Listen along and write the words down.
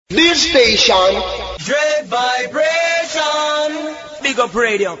This station, Dreadvibration, big up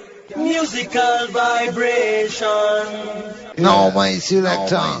radio, musical vibration. Now my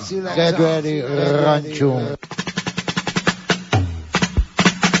selector, get ready, run tune.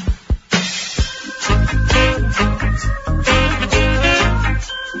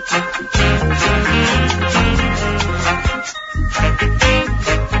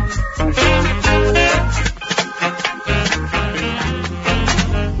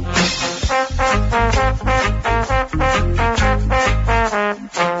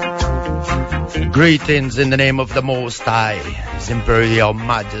 Greetings in the name of the Most High, His Imperial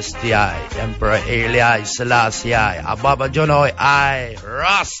Majesty I, Emperor Haile Selassie I, Ababa Jonoi I,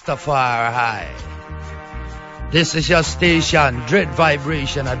 Rastafari. This is your station,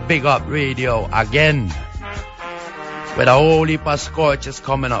 Dreadvibration at Big Up Radio again, with a whole heap of scorches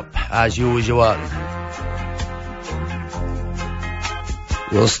coming up as usual.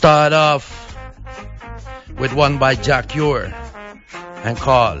 We'll start off with one by JahLive and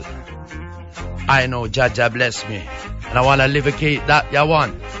called I Know Jah Bless Me. And I want to livicate that ya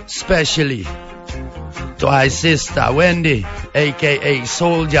one, especially to my sister Wendy, aka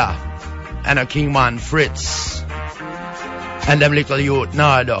Soldier, and a Kingman Fritz, and them little youth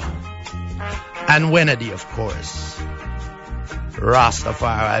Nardo, and Wendy, of course. Rastafari,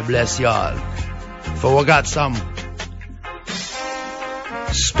 I bless y'all. For we got some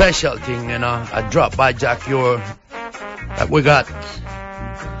special thing, you know, a drop by JahLive that we got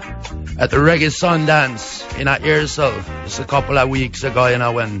at the Reggae Sundance in a Earsel just a couple of weeks ago, you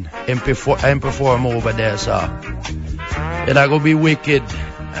know, when him perform over there, so it'll go be wicked.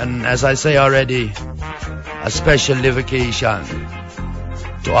 And as I say already, a special livocation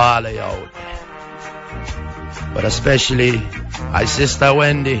to all of you out, but especially my sister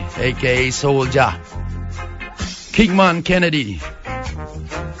Wendy, aka Soldier, Kingman Kennedy,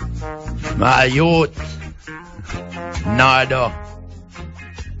 my youth Nardo,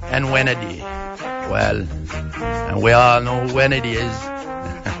 and Wendy. Well, and we all know who Wendy is.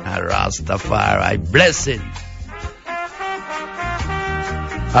 Rastafari, bless it.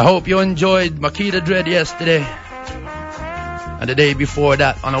 I hope you enjoyed Makita Dread yesterday, and the day before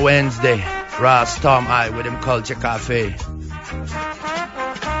that on a Wednesday, Tom I with him Culture Cafe.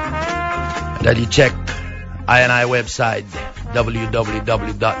 And that you check I website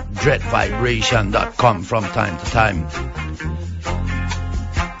www.dreadvibration.com from time to time.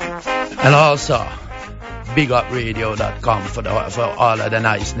 And also bigupradio.com for all of the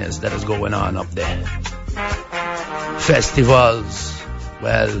niceness that is going on up there. Festivals,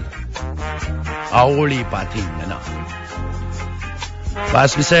 well, a whole heap of thing, you know. But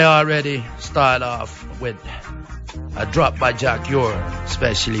as we say already, start off with a drop by JahLive,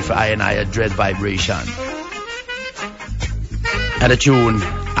 especially for I Dreadvibration. And a tune,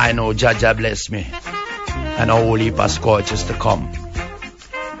 I Know Jah Bless Me, and a whole heap of scorches to come.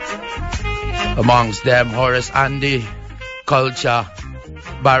 Amongst them, Horace Andy, Culture,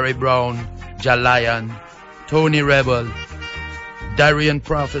 Barry Brown, JahLive, Tony Rebel, Darian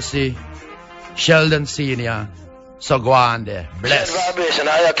Prophecy, Sheldon Senior. So go on there. Bless. Vibration,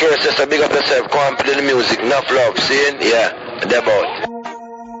 I hear care, sister. Big up yourself. Go and play the music. Enough love. See? Yeah. They're about.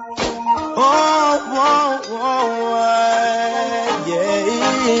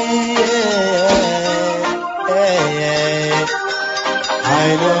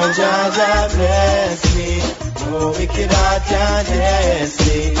 I know Jah bless me, no wicked heart can test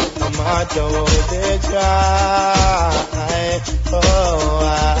me, no matter what they try. Oh, I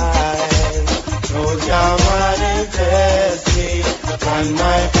know Jah manifest me, and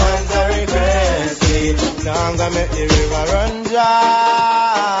my fans are regress me. Now gonna make the river run dry.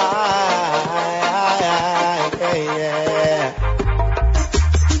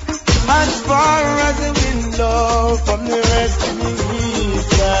 As far as the window from the rest of me.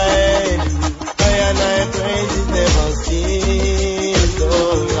 I praise it never cease so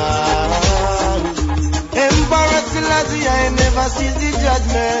long. Emperor Selassie, I never see the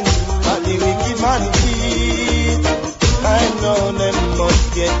judgment of the wicked man keep. I know them must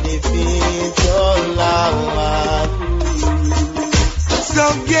get defeat so long. So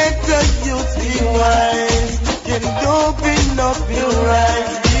get the youth be wise, then open up your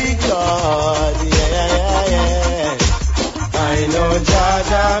eyes because I know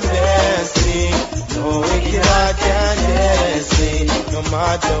Jah bless me, no wicked heart can test me, no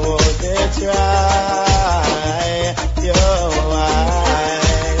matter what they try. Yo,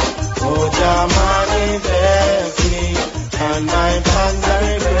 oh Jah manifest me, and my plans are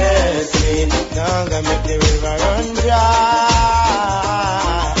regress me. Now I'm gonna make the river run dry.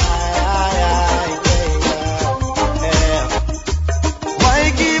 Why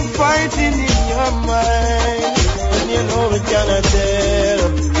give waiting in your mind, and you know we cannot tell.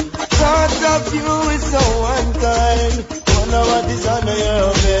 Thought of you is so unkind. Wonder what is under your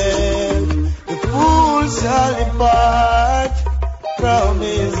bed. The fool shall depart from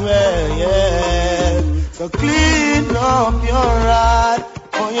his way, yeah. So clean up your heart,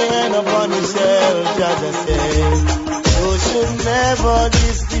 or you end up on the shelf, just the same. You should never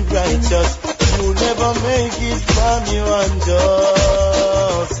diss the righteous. You never make it from you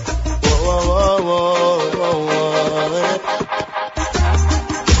unjust. Whoa, whoa, whoa, whoa, whoa.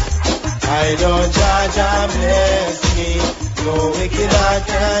 I don't judge and bless me. No wicked heart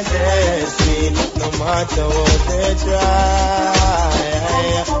can test me. No matter what they try.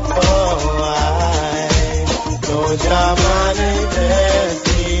 Oh, no job manifest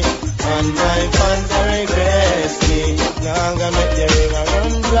me. And my fans regress me. Now I'm gonna make the river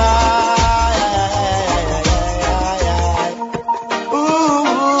run dry.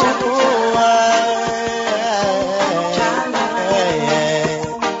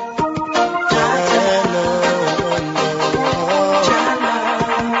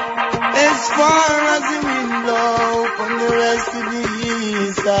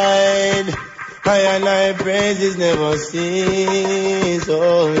 And I praises never cease,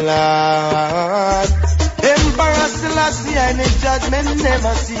 oh Lord. Emperor Selassie and the judgment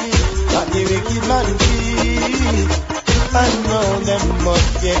never see. But the wicked man feed. I know them must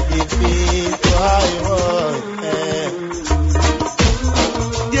get defeat. Why,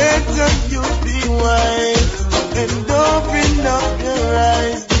 Get up, you be wise. And open up your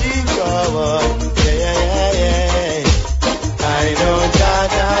eyes. Be covered. Yeah. I know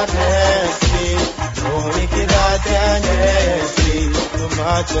that bless me. No wicked heart can bless me. No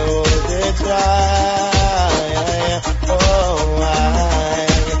matter what they try. Oh,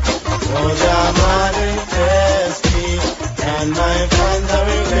 no jam manifest me. And my fans are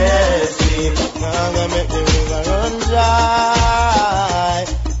regress me. Now I'm gonna make the river run dry.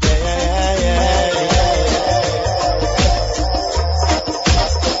 Yeah.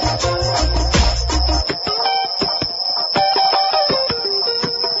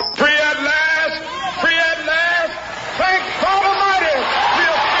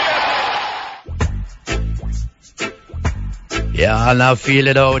 Yeah, and I feel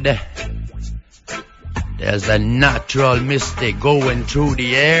it out there. There's a natural mystic going through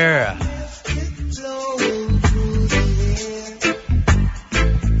the air.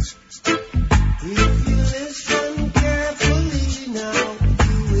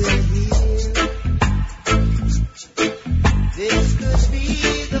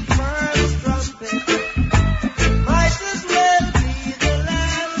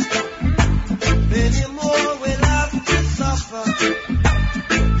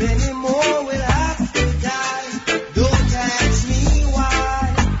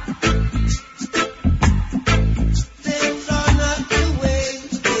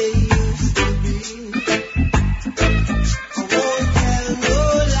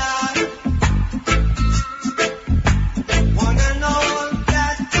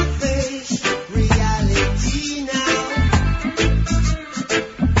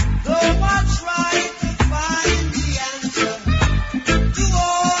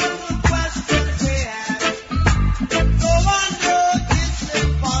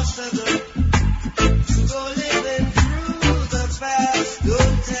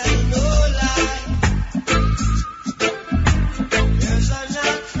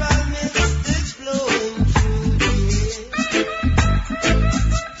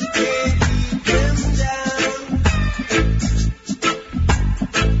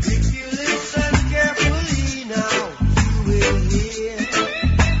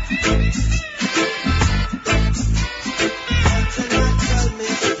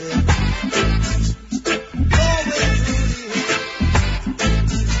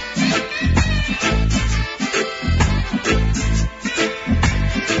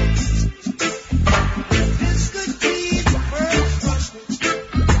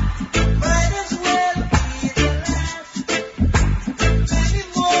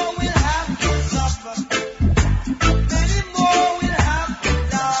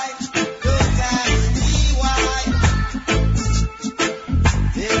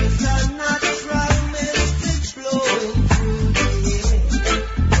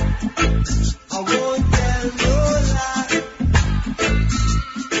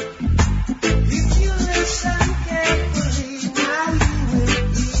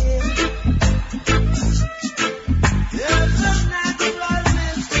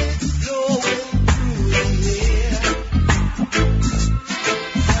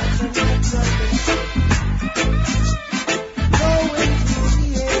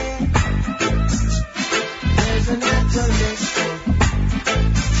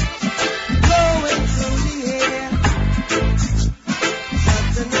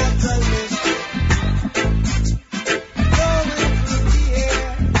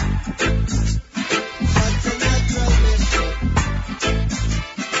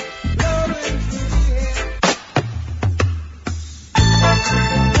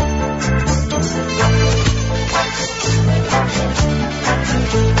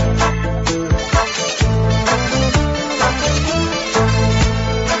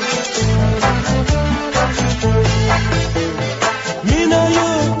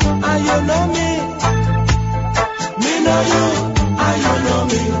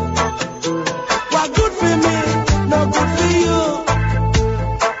 What good for me, no good for you.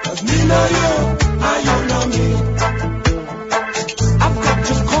 'Cause me know you, and you know me. I've got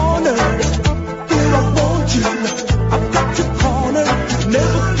you cornered, here I want you. I've got you cornered,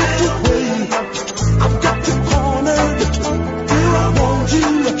 never get away. I've got you cornered, here I want you.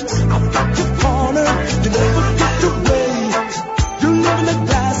 I've got you cornered, you never get away. You live in a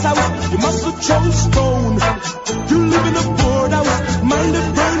glass house, you must have chose stone. You live in a board house, mind it,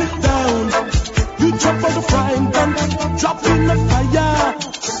 burn it down. You drop on the frying pan, drop in the fire.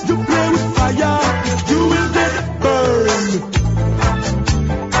 You play with fire, you will get burned.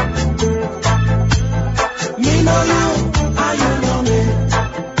 Me know you, and you know me.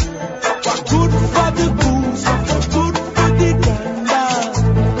 What good for the goose, what good for the gander.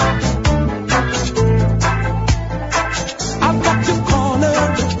 I've got you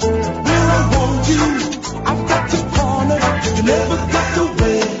cornered, where I want you. I've got you cornered, you never get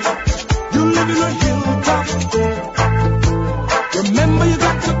away. You live in a hilltop. Remember you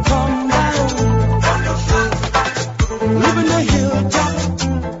got to calm down. Live in a hilltop.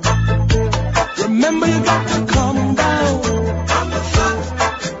 Remember you got to calm down.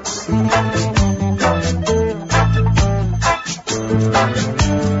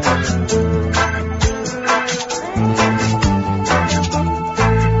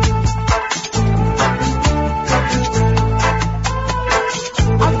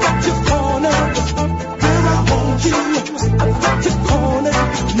 I've got you cornered, where I want you. I've got you cornered,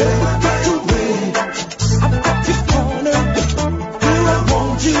 never get away. I've got you cornered, where I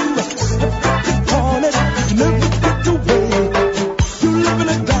want you. I've got you cornered, never get away. You live in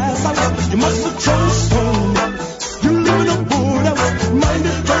a glass house, you must have chose stone. You live in a board house, mind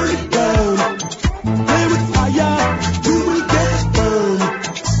it, burn it down. Play with fire, you will get burned.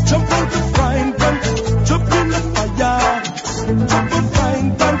 Jump on the frying pan, jump in the fire. Jump on frying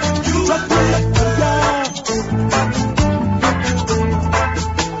pan, drop in the fire.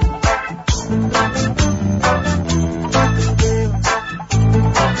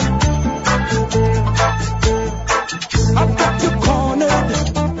 I've got you cornered,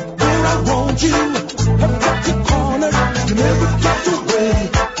 where I want you. I've got you cornered, you never get away.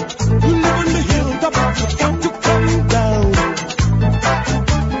 You live on the hilltop, you got to come down.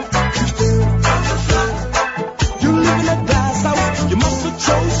 You live in a glass house, you must have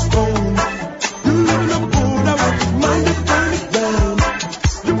chose stone. You live in a board house, mind it, burn it down.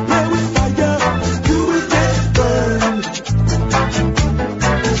 You play with fire, you will get burned.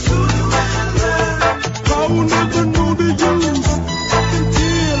 How never know the use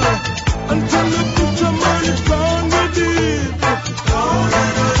until you put your money down with it.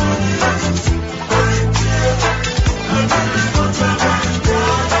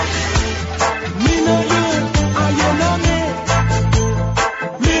 Me know you, and you know me.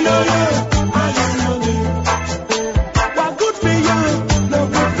 Me know you, and you know me. What good for you, no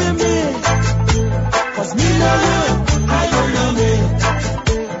good for me. 'Cause me know you, and you know me.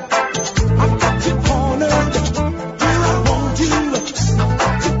 I've got you cornered, where I want you. I've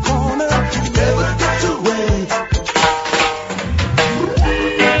got you cornered, you never get away.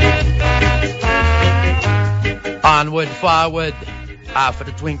 Onward, forward, after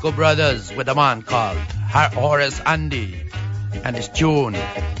the Twinkle Brothers with a man called Horace Andy and his tune,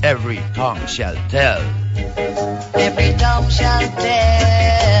 Every Tongue Shall Tell. Every tongue shall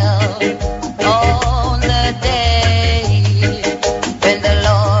tell on the day when the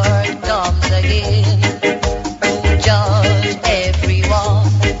Lord comes again to judge everyone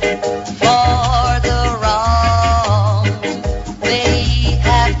for the wrongs they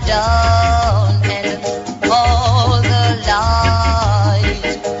have done and all the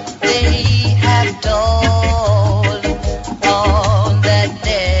lies they have told on that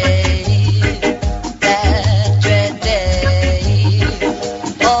day, that dread day.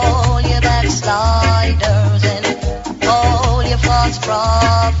 All you backsliders and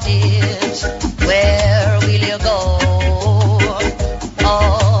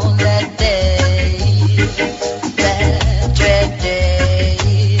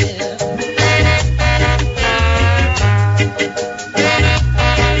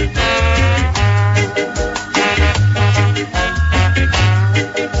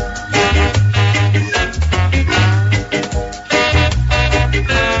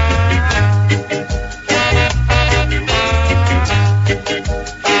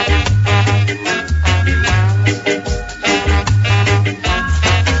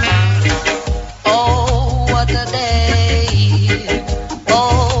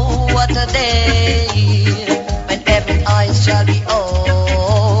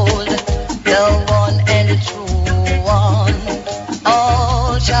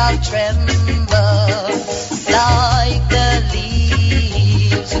shall tremble like the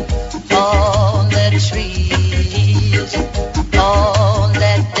leaves on the trees on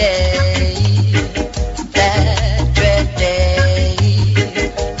that day, that dread day.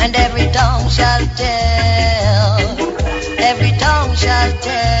 And every tongue shall tell, every tongue shall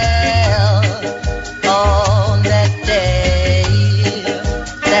tell on that day,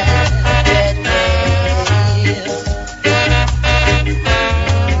 that dread day.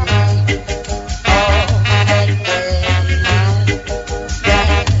 On that day,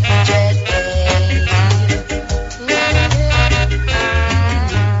 that dread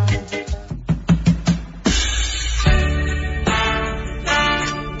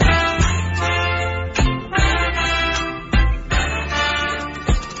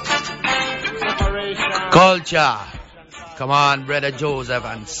Culture. Come on, Brother Joseph,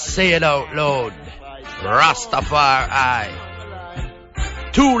 and say it out loud. Rastafari.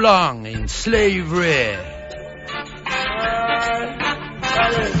 Too long in slavery.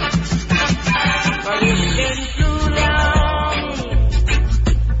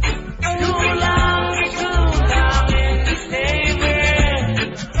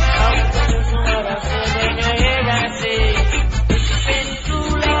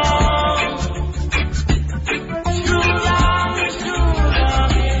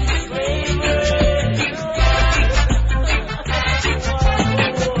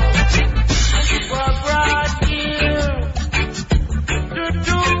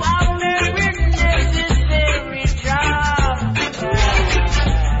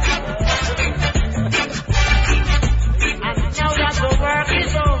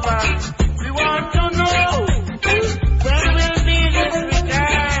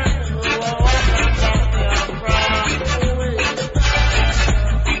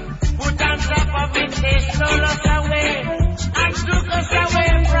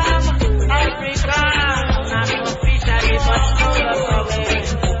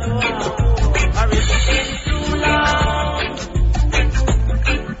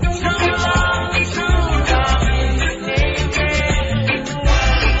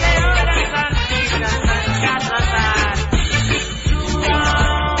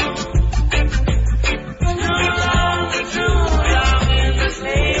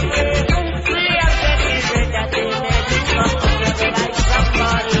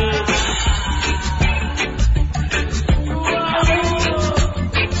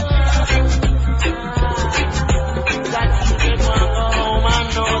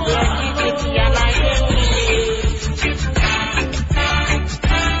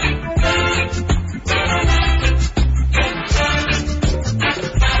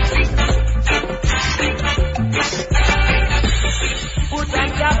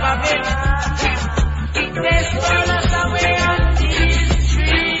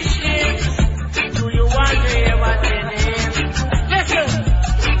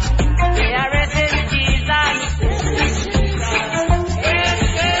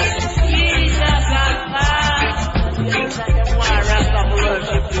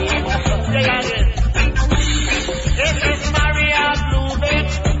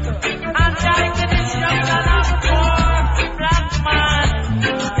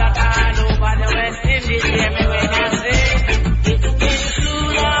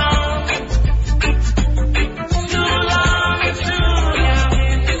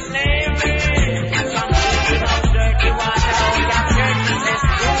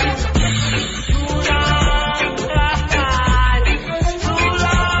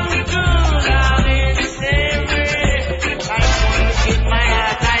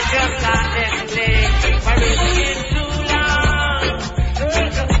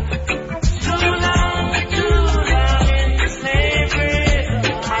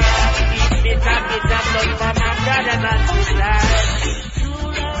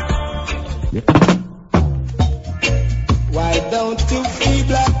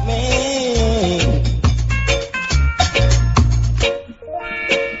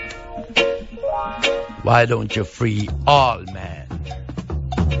 Why don't you free all men?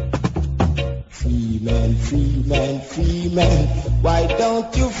 Free man, free man, free man. Why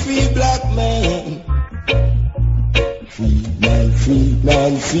don't you free black men? Free man, free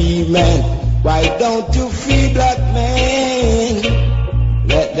man, free man. Why don't you free black men?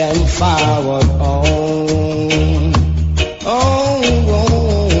 Let them forward on.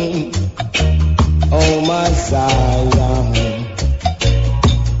 Oh my Zion.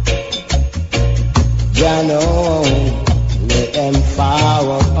 Jah know, let them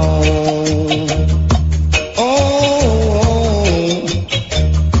forward on.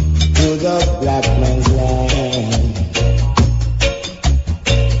 To the black man's land.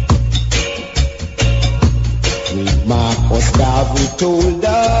 Somebody told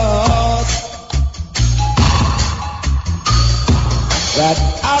us that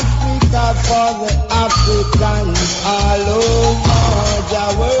Africa for the Africans all over the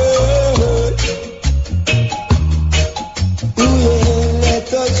world. Let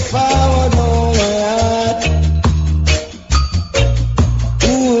us forward onward.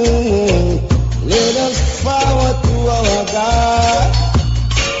 Let us forward to our God.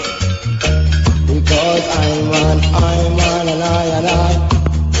 Because I'm man, and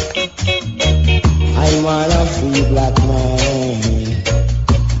I'm a free black man.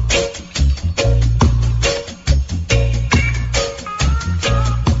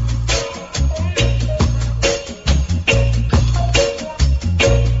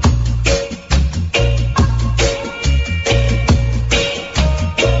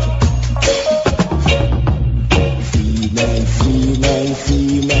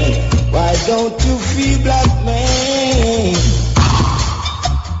 Free man, why don't you free black man?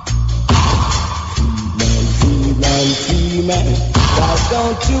 Free man, why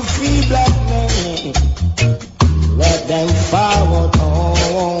don't you free black man? Let them forward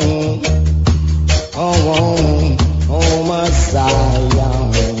on Messiah.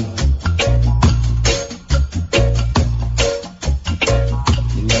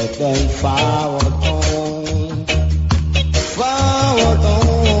 Let them forward on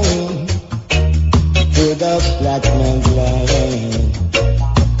to the black man's land.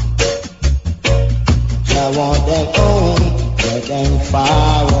 I want them on, let them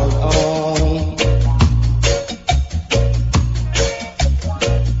forward on.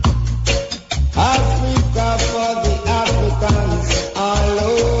 Africa for the Africans all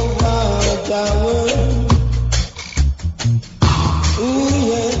over the world. Ooh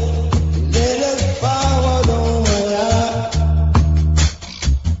yeah, let us forward on.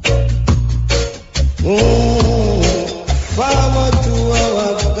 Forward to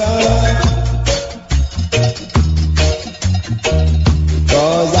our God.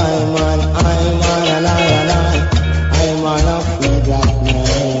 Because I'm a free black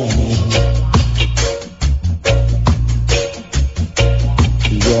man.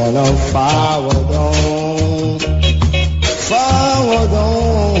 You're gonna forward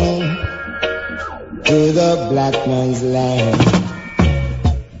on to the black man's land.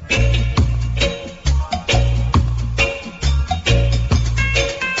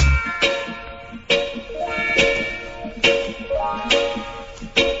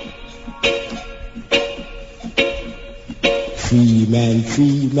 Free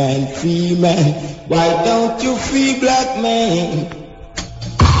man, why don't you free black man?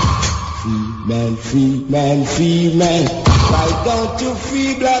 Free man, why don't you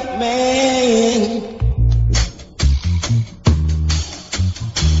free black man?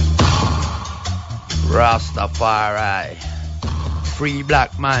 Rastafari, free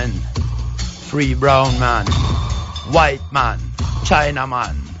black man, free brown man, white man, China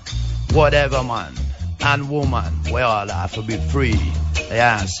man, whatever man, and woman, we all have to be free.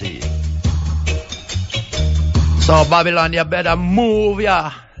 Yeah, see. So Babylon, you better move,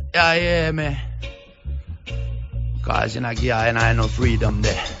 yeah. Yeah, hear me. Cause you know, and I no freedom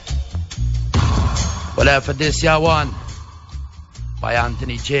there. But after this year one by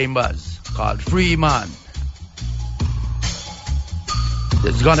Anthony Chambers called Free Man.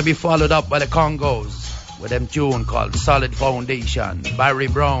 It's gonna be followed up by the Congos with them tune called Solid Foundation. Barry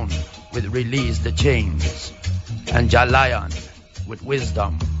Brown with Release the Chains. And JahLive with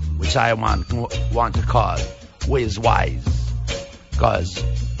Wisdom, which I want to call Wiz Wise. Cause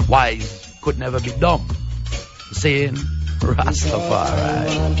wise could never be dumb. Saying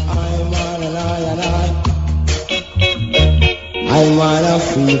Rastafari. I'm a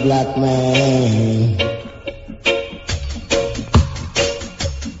free black man.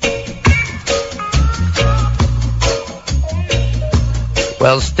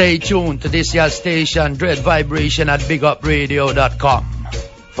 Well, stay tuned to this year's station, Dreadvibration at bigupradio.com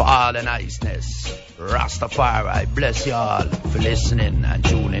for all the niceness. Rastafari, bless you all for listening and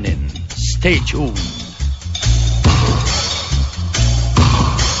tuning in. Stay tuned.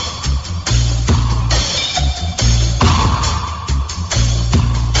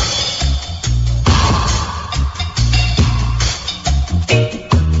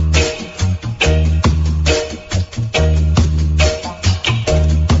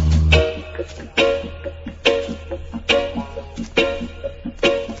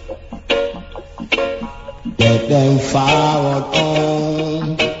 Let them forward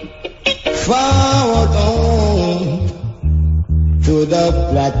on to the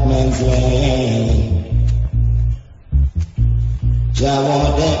black man's land. Jah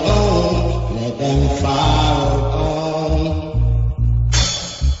want them on, let them forward on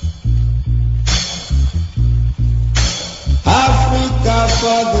for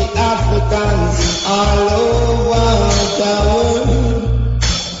the Africans all over the world.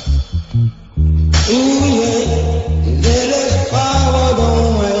 Ooh, yeah. Let us forward on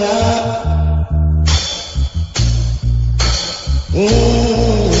my heart.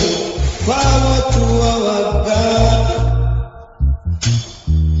 Forward to our God.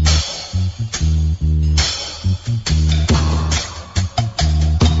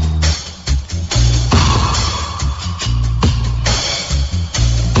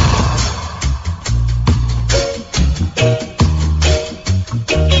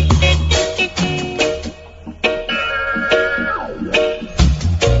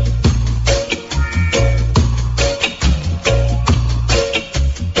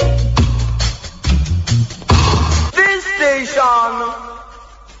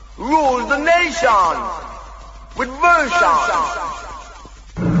 Rule the nation with version.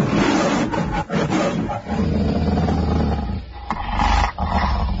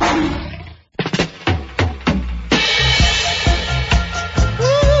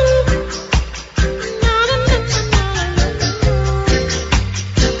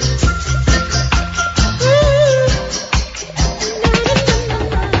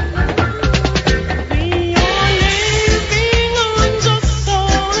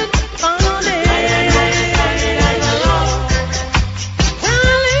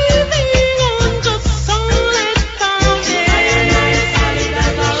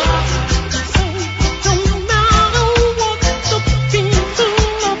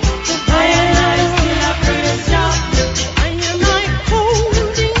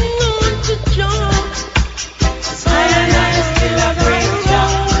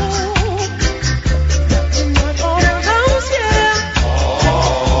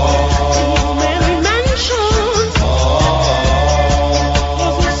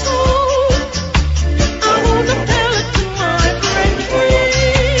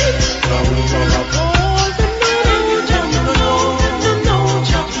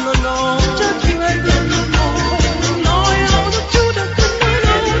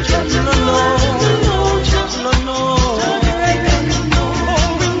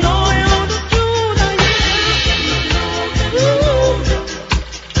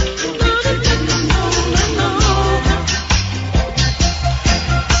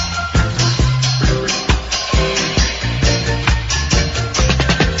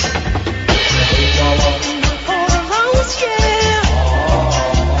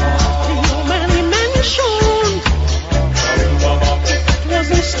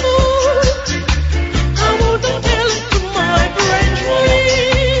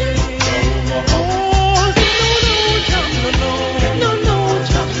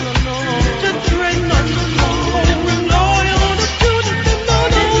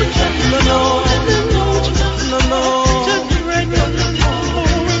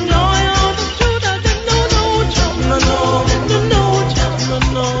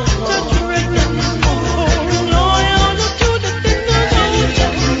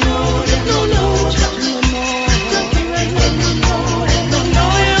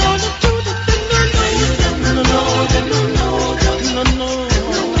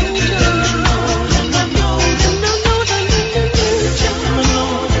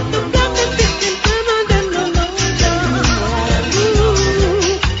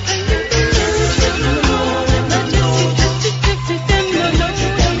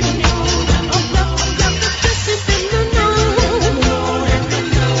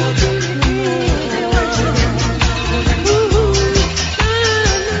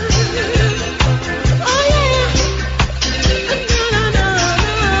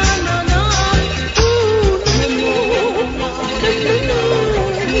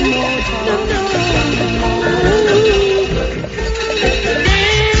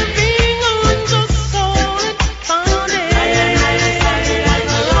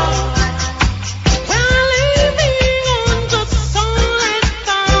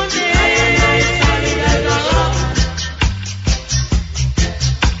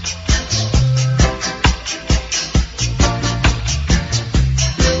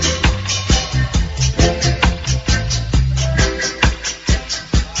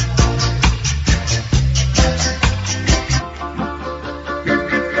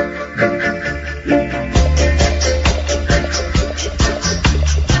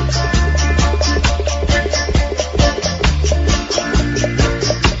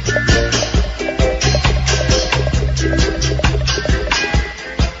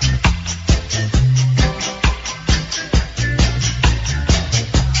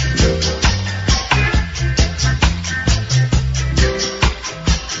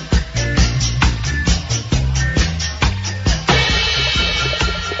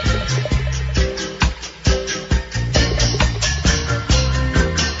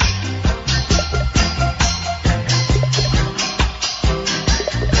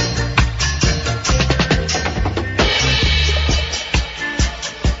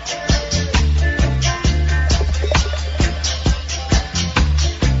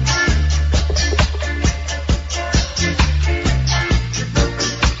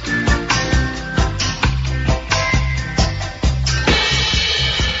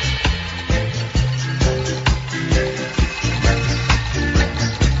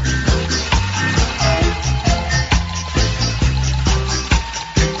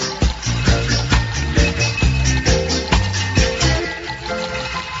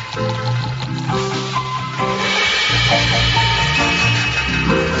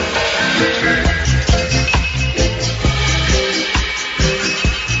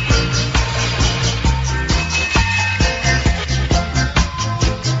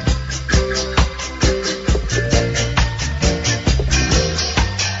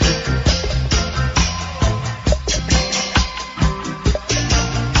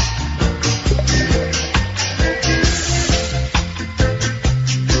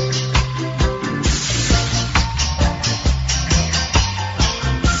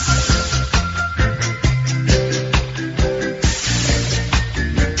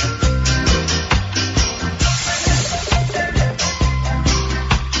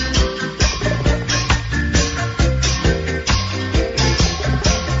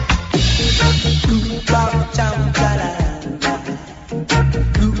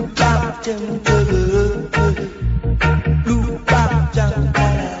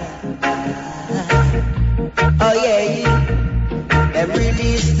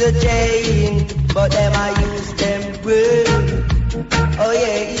 release the chain, but them I use them brain. Oh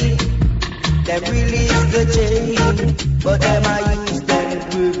yeah, them release the chain, but them I use them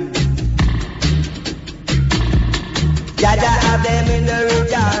brain. Jaja have them in the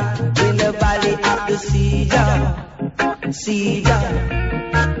region, in the valley of the Cedar.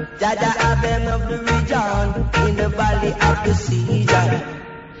 Jaja have them of the region, in the valley of the Cedar.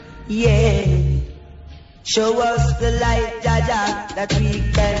 Yeah. Show us the light, Jaja, that we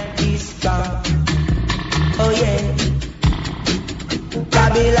can be strong. Oh yeah.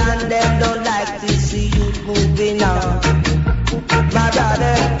 Babylon, them don't like to see you moving on. My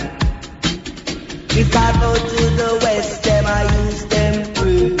brother, if I go to the west, them I use them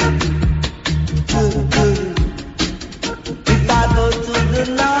good. If I go to the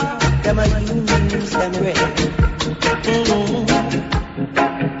north, them I use them red.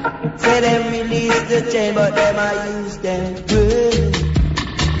 Say them release the chain, but them I use them good.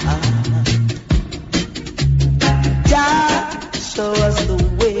 Jah, show us the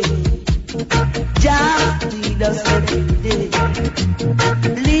way. Jah, lead us every day.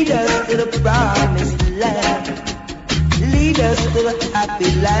 Lead us to the promised land. Lead us to the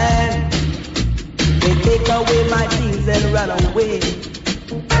happy land. They take away my things and run away.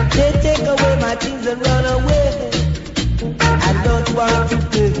 They take away my things and run away. I don't want to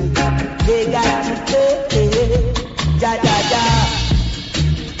play. They got to play. Ja, ja, ja.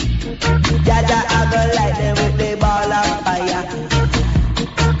 Ja, ja, I go light them with the ball of fire.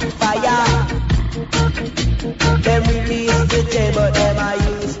 Fire. Them release the chain, but them I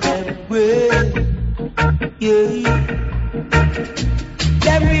use them brain. Yeah.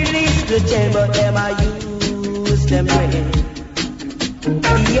 Them release the chain, but them I use them brain.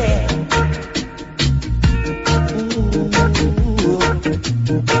 Yeah.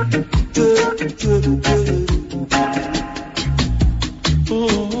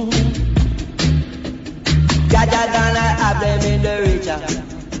 Jaja gonna have them in the region,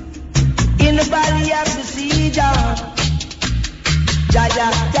 in the valley of the Cedar. Jaja,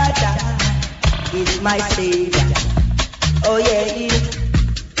 Jaja is my savior. Oh yeah,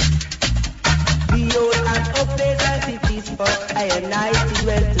 behold and updated cities, for I and I to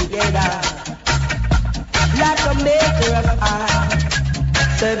dwell together. Like a maker of art,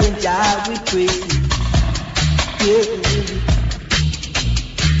 serving Jah with praise. Yeah.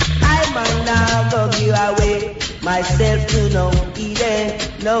 I might now go give away myself to no Eden,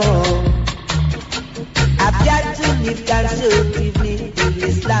 no. I've got to live constructively in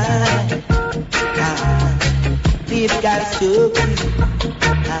this life. Live constructively.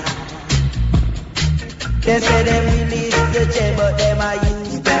 They say them release the chain, but them I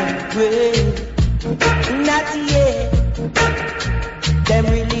use them brain. Not yet. Them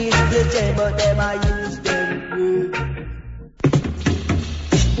release the chain, but them I use them brain.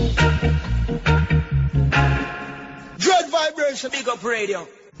 Dreadvibration, big up radio.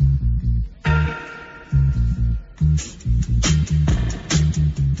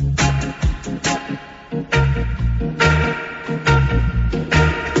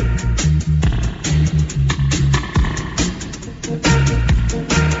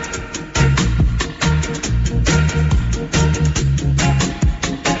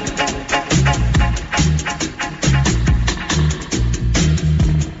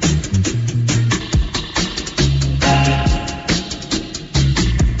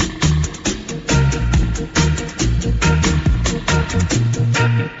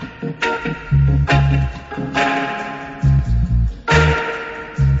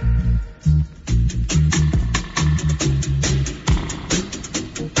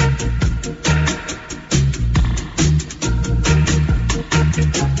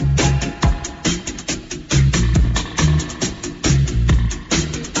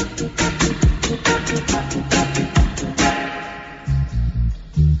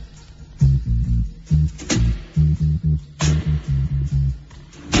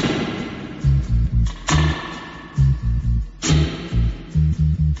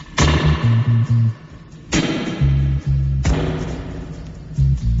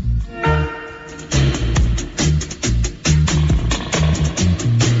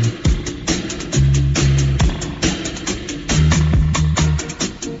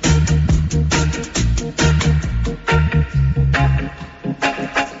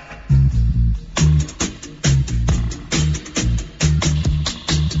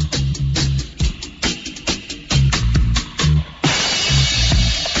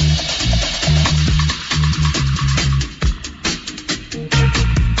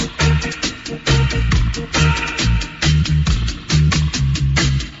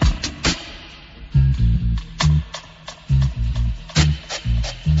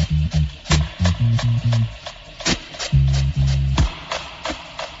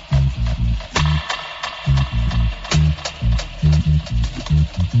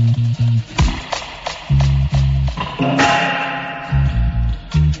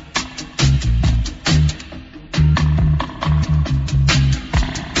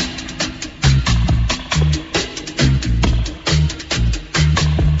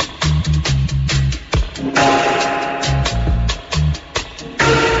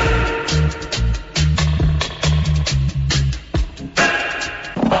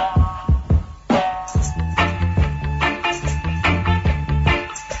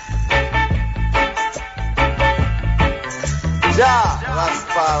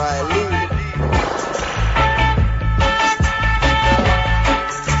 Rastafari live.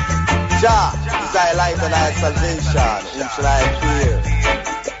 Jah, is thy light and thy salvation, whom shall I fear?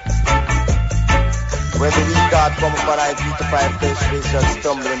 When the weak God come upon thy feet to fight flesh, they shall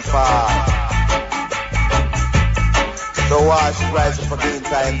stumble and fall. So wash, rise up again,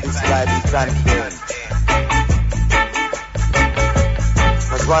 time this life is confident.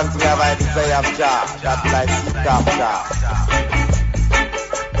 Cause one thing have I desire of Jah, that will I seek after.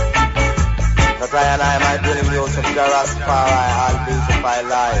 That I and I might dwell in the house of Jah Rastafari all days of my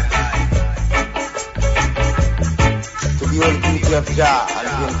life. To be all beauty of Jah and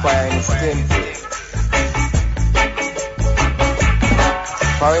to inquire in his temple.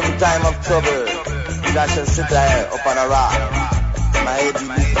 For in time of trouble, Jah shall sit there upon a rock. My head be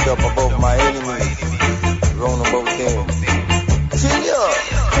lifted up above my enemies, round about them. Chill you!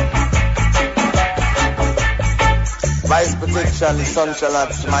 By his protection, the sun shall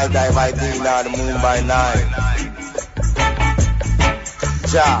not smite thy by day, nor the moon by night.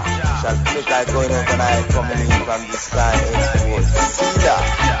 Jah shall take thy going out and I coming in from this time henceforth. See that?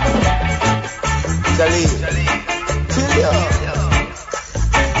 JahLive, chill you!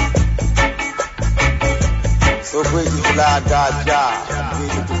 So great is the Lord God Jah, and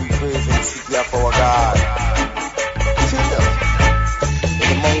greatly to be praised in the city of our God. Chill you! In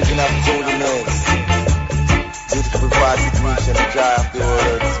the mountain of holiness, beautiful far situation, the joy of the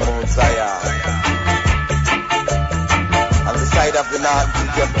world is Mount Zion. On the side of the north,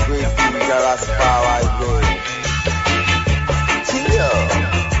 city of the great king, Jah Rastafari reign. Chill you!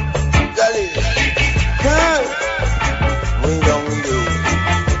 JahLive! Hey! Way down with you.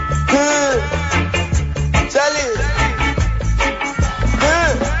 Hey! JahLive!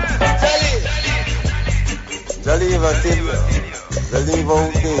 Hey! JahLive! JahLive, I tell you. JahLive all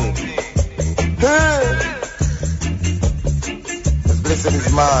day. Hey! As blessed is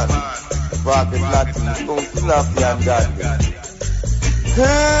man, prophet Latin, don't fill up the ungodly.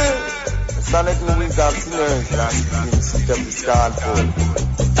 Hey! The sonic in the wings of sinners, and I'm in the seat of the scornful.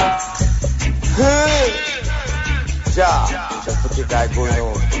 Hey! Jah, shall protect thy going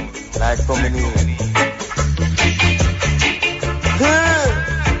out, thy coming in. Hey!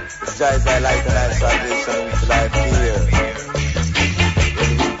 Jah is thy light and thy salvation, which shall I fear? When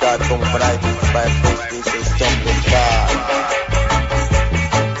the weak God come for thy feet by flesh, they shall stumble and fall.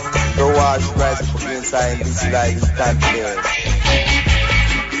 So wash, rise up against thy in this life is confident.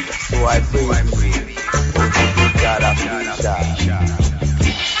 So I praise thee, O good God of creation.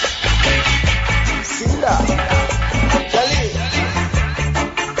 See that? JahLive,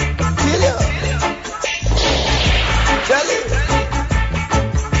 kill you. JahLive,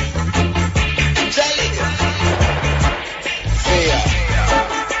 JahLive. Say ya.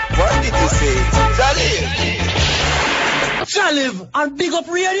 What did you say? JahLive. JahLive and Big Up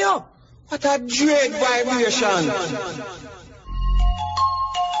Radio. What a dread vibration.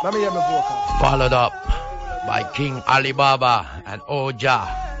 Let me hear my vocal. Followed up by King Alibaba and Oja.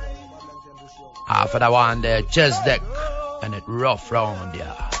 Half of the one there, chest deck, and it rough round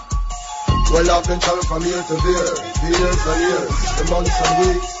there. Well, I've been traveling from here to there, years and years, the months and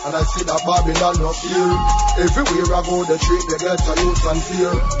weeks, and I see that Babylon not here. Everywhere I go, the street, they get to youth and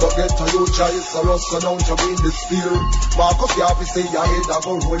fear, but get to youth, choice, so us, so don't you be in the spear. Marcus Garvey say your head, I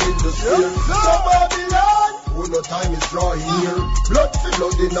go roll in the spear. So Babylon, when the time is drawing near, blood for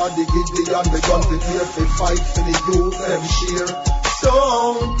blood in all the giddy and the gun to tear, for fight for the youth, them share. So,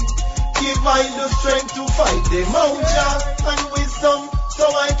 give I the strength to fight the mountain and wisdom, so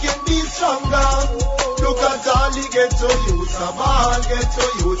I can be stronger. Look at all the ghetto youths a ball, ghetto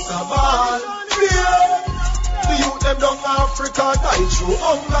youths a ball. Yeah. The youth them down Africa die through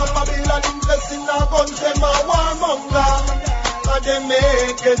hunger. Babylon invest in our guns, them a warmonger. And they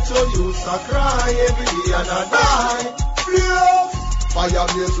make ghetto youths a cry every day and a die. Yeah. Fire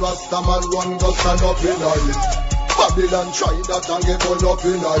blaze Rastaman run go stand up in night. Babylon try that and get all up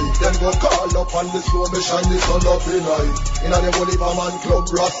in night. Then go call up on the slow me shine the sun up in night. Inna the Holy Man Club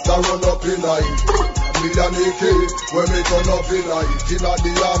Rasta run up in night. Million AK when me turn up in night. Inna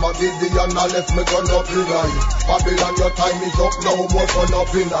the armor Gideon I left me gun up in night. Babylon your time is up now, more fun up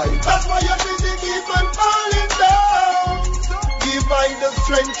in night. That's why you're busy keep on falling down. Give I the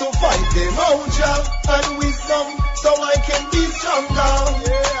strength to fight them out, Jah, and wisdom, so I can be stronger.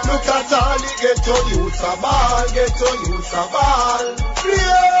 Look at all the ghetto youths a ball, ghetto youths a ball.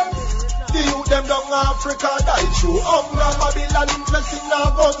 Yes, the youth them down Africa die through hunger. Babylon influencing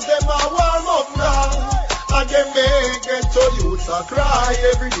our guns, them a warm up now. And they make ghetto youths youths a cry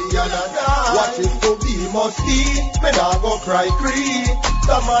every day and a die. What is to be must be, me nah go cry cree.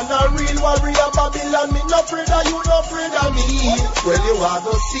 The man a real warrior Babylon, me no afraid of you, no afraid of me. Well you a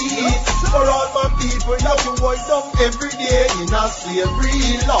go see, for all my people now you work down every day in a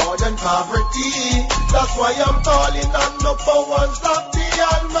slavery, Lord and poverty. That's why I'm calling on the powers of the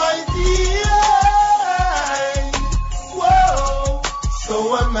Almighty. Whoa, so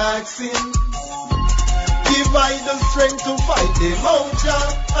I'm asking, give I the strength to fight the mountain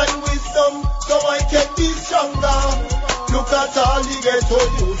and wisdom so I can be stronger. Look at all the ghetto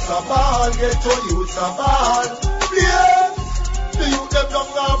youths a ball, ghetto youths a ball. Yes, the youth them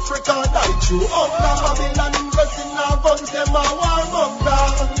down Africa die through hunger. Babylon invest in our guns, them a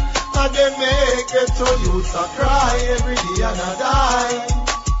warmonger. And they make ghetto youths a cry every day and a die.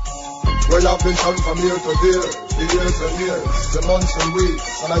 Well, I've been shot from here to there, the years and years, the months and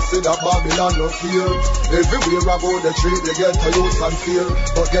weeks, and I say that Babylon no fear. Everywhere I go, the tree, they get to use and fear,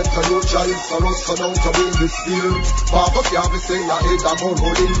 but get to use child, so down to be in this fear. Papa can't be saying your head about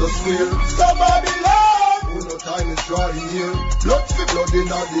holding the spear. So Babylon, oh, no time is drawing near. Blood for blood in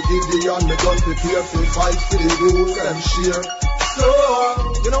all the Gideon, me gun prepare for fight for the rule them share. So,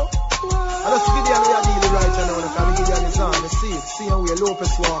 you know, I just Gideon we are dealing right now, because Gideon is on the seat, see how we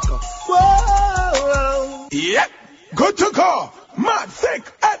Lopez Walker. Whoa. Yep, good to go. Mad,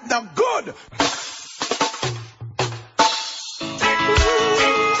 thick, and now good.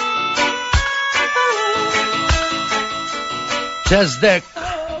 Chest deck,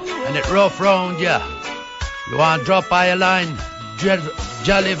 and it rough round ya. You want to drop by a line?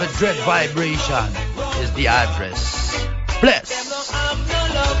 JahLive Dreadvibration is the address. Bless.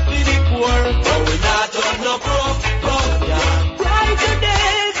 Brighter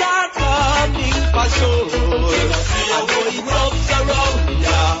days are coming for sure. I know it ups around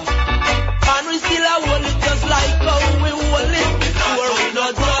ya, and we still a hold it just like how we hold it before. We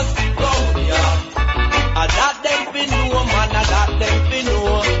not just round ya, and that them fi know, man, and that them fi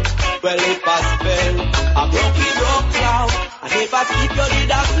know. Well, if I spell a broke now, and if I sleep, you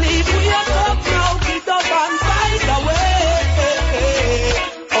did a sleep. We are up now, get up and find a way.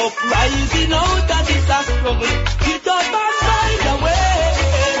 Uprising out of this a struggle, get up and find a way.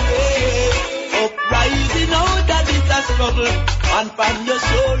 Uprising out of this a struggle, and from your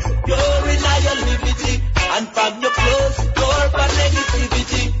soul, you're in your liberty, and from your clothes, you're for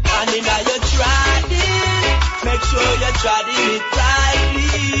negativity, and in your treading, make sure you're treading it rightly,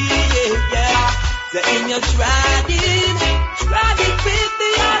 yeah. So in your treading, tread it with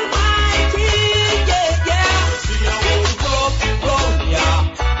the Almighty, yeah. See your own rope, yeah.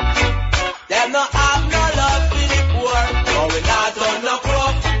 Them no have no love for the poor, no we not on no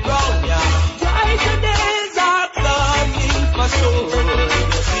crop round ya. Brighter days are coming for sure.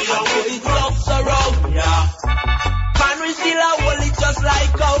 See how it ups around ya. Man, we still a hold it just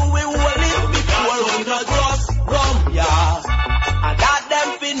like how we hold it before. We not just rum ya. And that them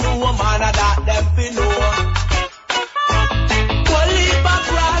fi know, man, and that them fi know. Well, if I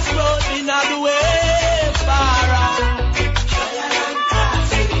cry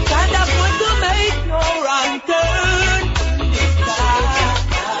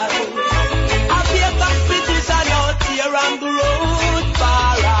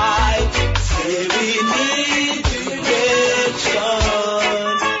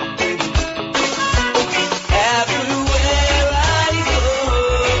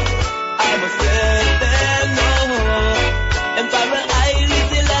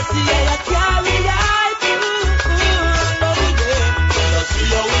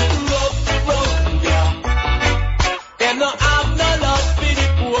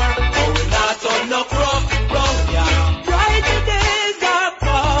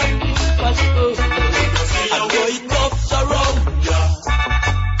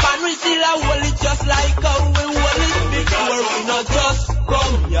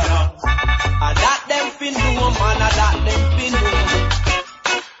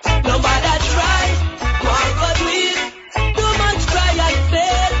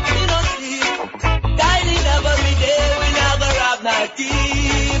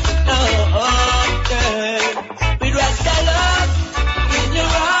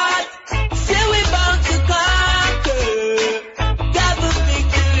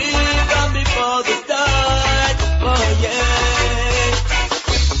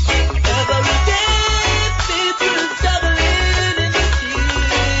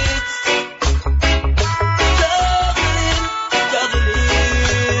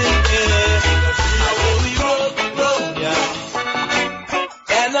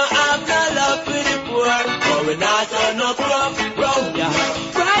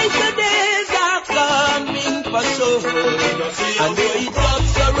for sure. And though it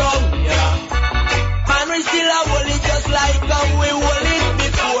talks around, yeah. Man, we still a hold it just like how we hold it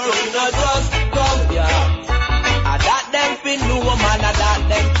before. We not just come, yeah. And that them fin know, man, and that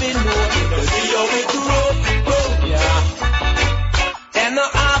them fin know. You see how we grow, yeah. Them no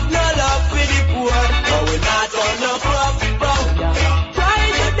have no love for the poor, but we not on no crop, yeah.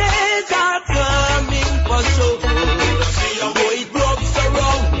 Brighter days are coming for sure. See how it rubs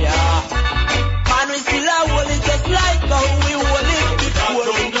around, yeah. Man, we still a hold it just like how we hold it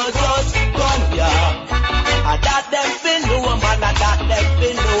before. We not just come, yeah. And that them fin know, man, and that them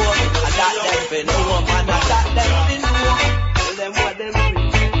fin know. And that them fin know, man, and that them fin know. Tell them what them do.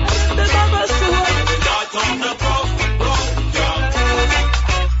 They never show. We not on the crop, yeah.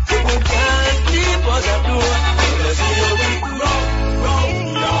 We can't keep us a door. Let's see how we grow,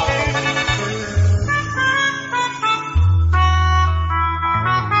 yeah.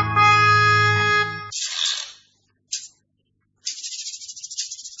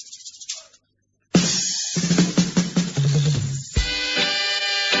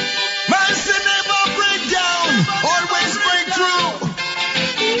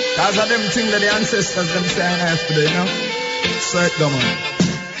 Cause of them things that the ancestors them saying after, you know. So it go on.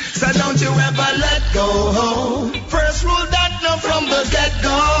 So don't you ever let go. First rule that no from the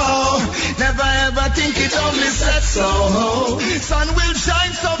get-go. Never ever think it only set so. Sun will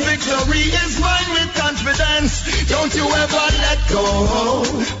shine so victory is mine with confidence. Don't you ever let go.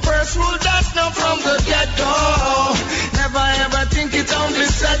 First rule that no from the get-go. Never ever think it only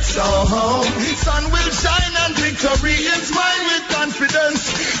set so. Sun will shine and victory is mine with confidence.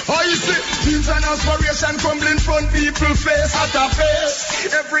 Oh, you see, dreams and aspiration crumbling front people face at a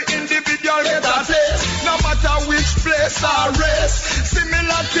face. Every individual get a taste, no matter which place or race.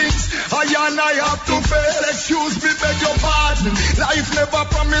 Similar things I and I have to face. Excuse me, beg your pardon. Life never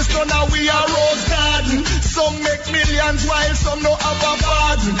promised, so now we are rose garden. Some make millions while some no have a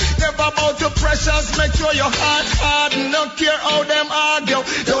pardon. Never about the pressures, make sure your heart harden. Don't care how them argue,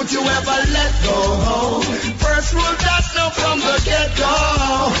 don't you ever let go. First rule that's no from the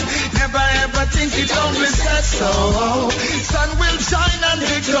get-go. Never ever think it only set so. Sun will shine and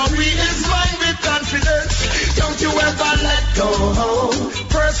victory is mine with confidence. Don't you ever let go.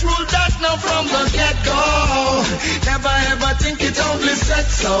 First rule that now from the get-go. Never ever think it only set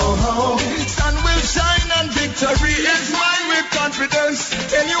so. Sun will shine and victory is mine with confidence.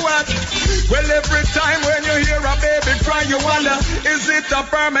 Tell you what, well every time when you hear a baby cry you wonder, is it a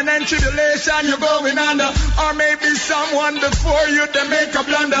permanent tribulation you're going under? Or maybe someone before you they make a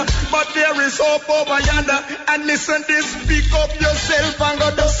blunder. But there is hope over yonder. And listen this, pick up yourself and go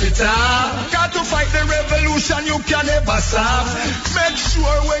dust it off. Got to fight the revolution, you can never stop. Make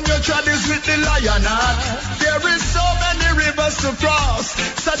sure when you try this with the lion heart. There is so many rivers to cross,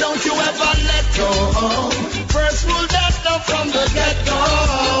 so don't you ever let go. First rule that's not from the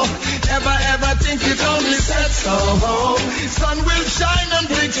get-go. Never ever think it only set so. Sun will shine and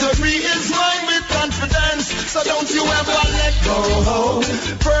victory is mine with confidence. So don't you ever let go.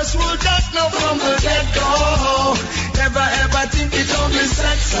 First rule that's not from the get-go. Never ever think it only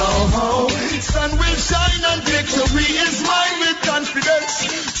set so. Sun will shine and victory is mine with confidence.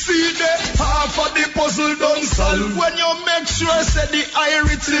 See the half of the puzzle done solve. When you make sure say the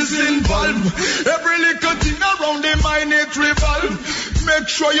iris is involved. Every little thing around the mind it revolve. Make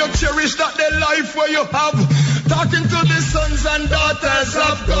sure you cherish that the life where you have. Talking to the sons and daughters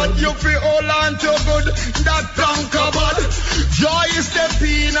of God, you feel hold on to good, that conquer bad. Joy is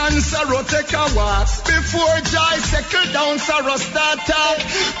stepping and sorrow take a walk. Before joy settle down, sorrow start up.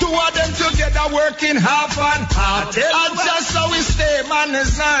 Two of them together working half and half. And just how we stay, man,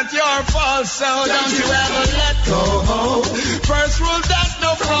 it's not your fault, so don't you ever let go. First rule that's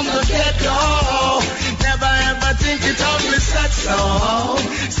no from the get-go. Never ever think it only set so.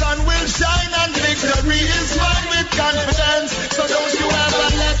 Sun will shine and victory is mine with confidence, so don't you ever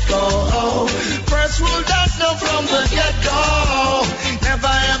let go. First rule that's no from the get-go.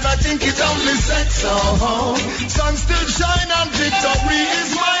 Never ever think it only set so. Sun still shine and victory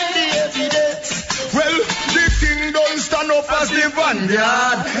is mine the evidence. Well, the king don't stand up as the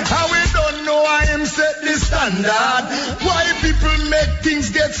vanguard, and we don't know how him set the standard. Why people make things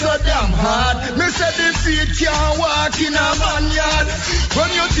get so damn hard? Me say the feet can't walk in a vineyard.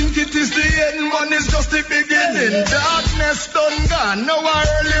 When you think it is the end, man, it's just the beginning. Darkness done gone, now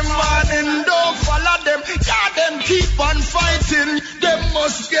early morning. Don't follow them, God, them keep on fighting. They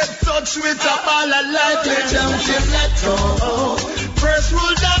must get touched with a ball of light. They don't let go. First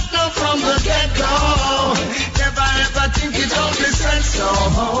rule that no from the get-go. Never ever think it only sense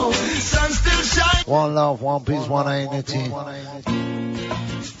so. Sun still shine. One love, one peace, one unity.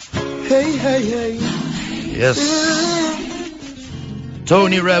 Hey, hey, hey. Yes.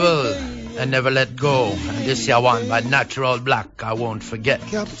 Tony Rebel and Never Let Go. And this year one by Natural Black, I Won't Forget.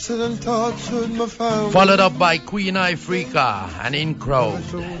 Followed up by Queen Ifrica and In Crowd.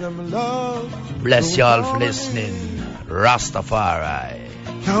 Bless y'all for listening. Rastafari.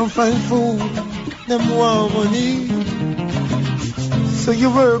 Can't find food, them want money. So you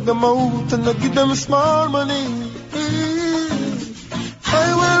work them out and I give them small money.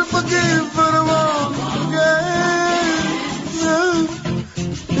 I will forgive but I won't forget.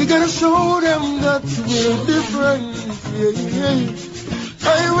 We gotta show them that we're different.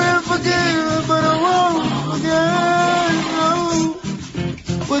 I will forgive but I won't forget.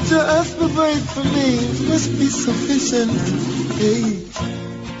 What you ask provide for me must be sufficient.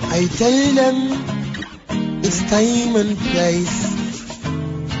 I tell them it's time and place.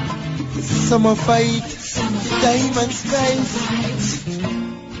 Summer fight, time and space.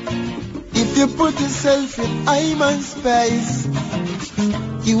 If you put yourself in time and space,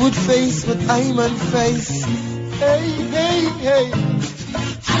 you would face what I'm and face. Hey, hey, hey.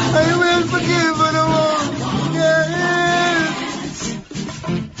 I will forgive but I won't forget.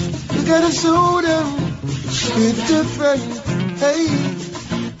 You gotta show them we're different. Hey,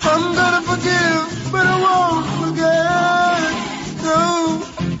 I'm gonna forgive but I won't forget. No,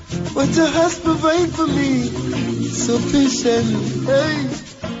 what you has provide for me sufficient. Hey,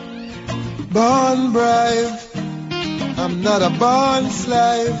 born brave, I'm not a born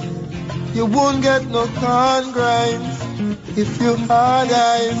slave. You won't get no corn grinds if you hard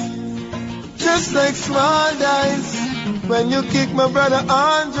eyes. Just like small dice, when you kick my brother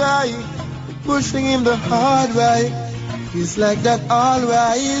Andre, pushing him the hard way. It's like that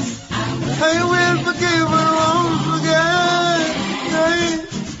always. I will forgive but I won't forget.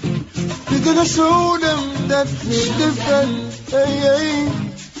 We're gonna show them that we're different. Hey, hey.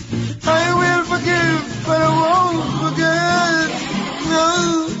 I will forgive but I won't forget. No,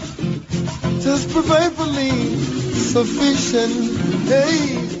 just provide for me sufficient. Hey,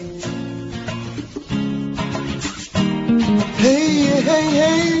 hey, hey,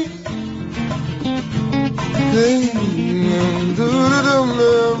 hey. Hey,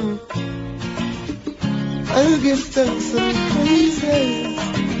 I'll give thanks and praises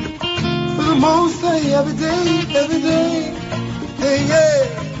for the Most High every day, every day. Hey, yeah.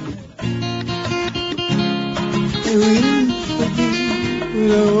 I will forgive,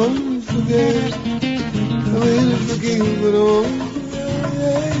 but I won't forget. I will forgive, but I won't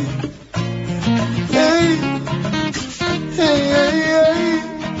forget. Hey, hey, hey, hey.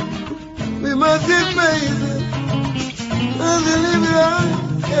 We must be praised. And live it on.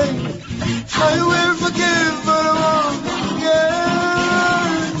 Hey, I will forgive, but I won't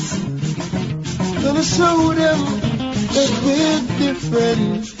forget. Gonna show them that we're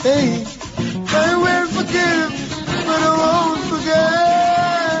different. Hey, I will forgive, but I won't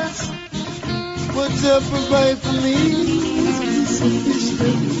forget. What you provide for me is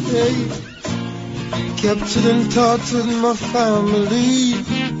sufficient. Hey, captured and tortured my family.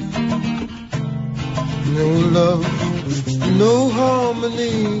 No love, no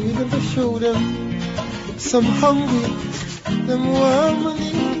harmony. You never show them some hungry, them want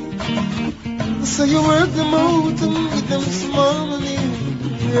money. So you work them out and give them small money.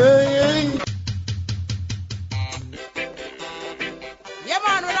 Yeah, yeah. Yeah,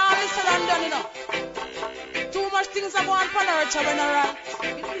 man, when all is said and done, you know, too much things are going on earth when I right.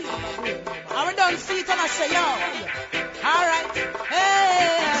 And we don't see it and I say, yo, alright,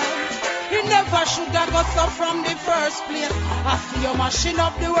 hey. You never should have got so from the first place. I see you mashing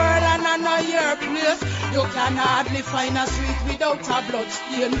up the world and I know your place. You can hardly find a sweet without a blood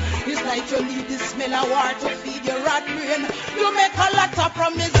stain. It's like you need the smell of war to feed your rat brain. You make a lot of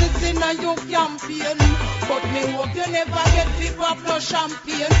promises in a your campaign, but me hope you never get people up no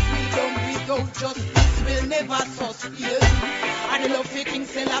champagne. Freedom without justice will never sustain. And the love faking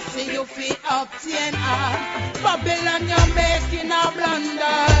say I say you feel obtain. Babylon you're making a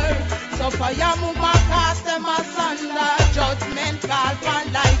blunder. So fire move my cast them asunder. Judgment call for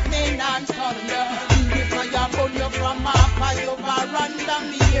lightning and thunder. The fire burn you from afar, you veranda.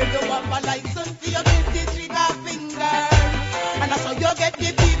 Me hear you have a license for your 50 trigger finger. And that's how you get the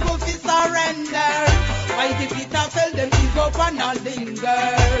people to surrender. Why the Peter tell them to go and not linger.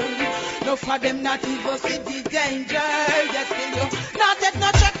 No for them not even see the danger. Just kill you, not take no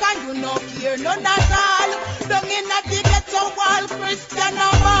check and you no care, none at all. Don't in a the ghetto wall, Christian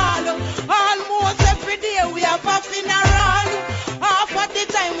or all. Almost every day we have a funeral. Half of the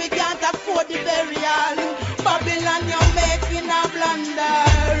time we can't afford the burial. Babylon you're making a blunder.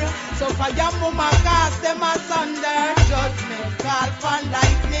 So fire mama cast them asunder. Judgment call for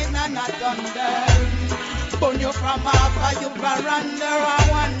lightning and a thunder. Burn you from off of your veranda, I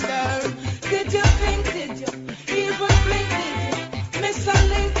wonder. Did you think, did you even blink, did you miss a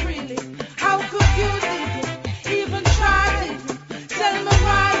link really? How could you, did you even try, did you? Tell me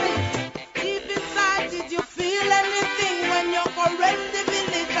why, did you? Deep inside, did you feel anything when you correct the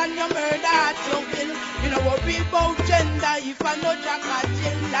village and you murder at your will? You know worry about gender if I know Jack a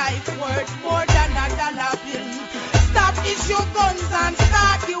jail life worth more than a dollar bill. Stop issue guns and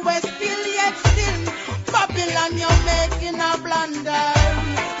start US still yet still. Babylon you're making a blunder.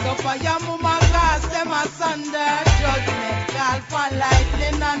 So for your mama cast them asunder. Judgment call for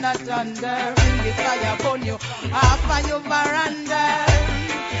lightning and a thunder. Bring the fire upon you off of your veranda.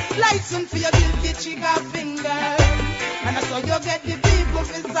 License for your guilty trigger finger. And that's how you get the people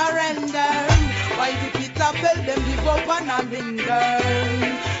to surrender. Why the Peter bell them give up and a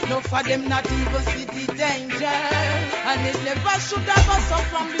linger. No for them not even see the danger. And it never should have us up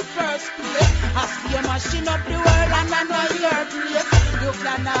from the first place. I see a machine up the world and I know your place. You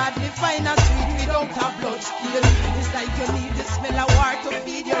cannot define a sweet without a blood stain. It's like you need the smell of war to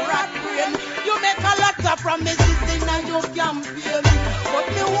feed your rat brain. You make a lot of promises in a your campaign. But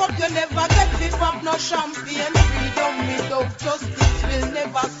me hope you never get to pop no champagne. Freedom without justice will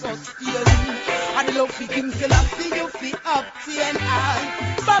never sustain. And love for him till I see you fi obtain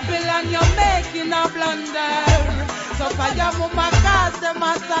I. Babylon you're making a blunder. So for your mama cause them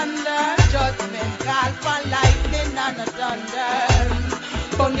asunder. Judgment call for lightning and a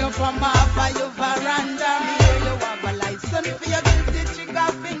thunder. Burn you from off of your veranda. Me hear you have a license for your guilty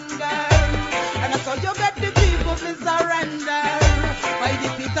trigger finger. And that's how you get the people to surrender. Why the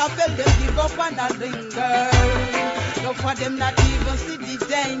Peter fell them give up and a linger. No for them not even see the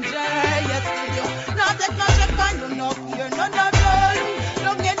danger. Yes, you not take no check and you no fear none of them.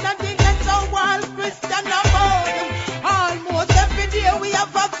 Don't get nothing that's a wild Christian about them. Almost every day we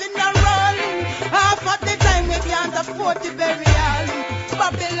have a funeral. Half of the time we can't afford the burial.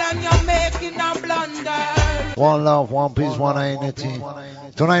 Babylon you're making a blunder. One love, one peace, one unity.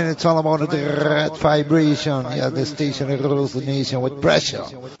 Tonight it's all about the Dreadvibration. Yeah, the station that rules the nation with pressure.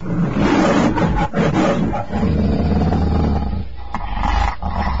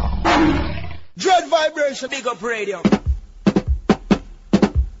 Dreadvibration, big up radio.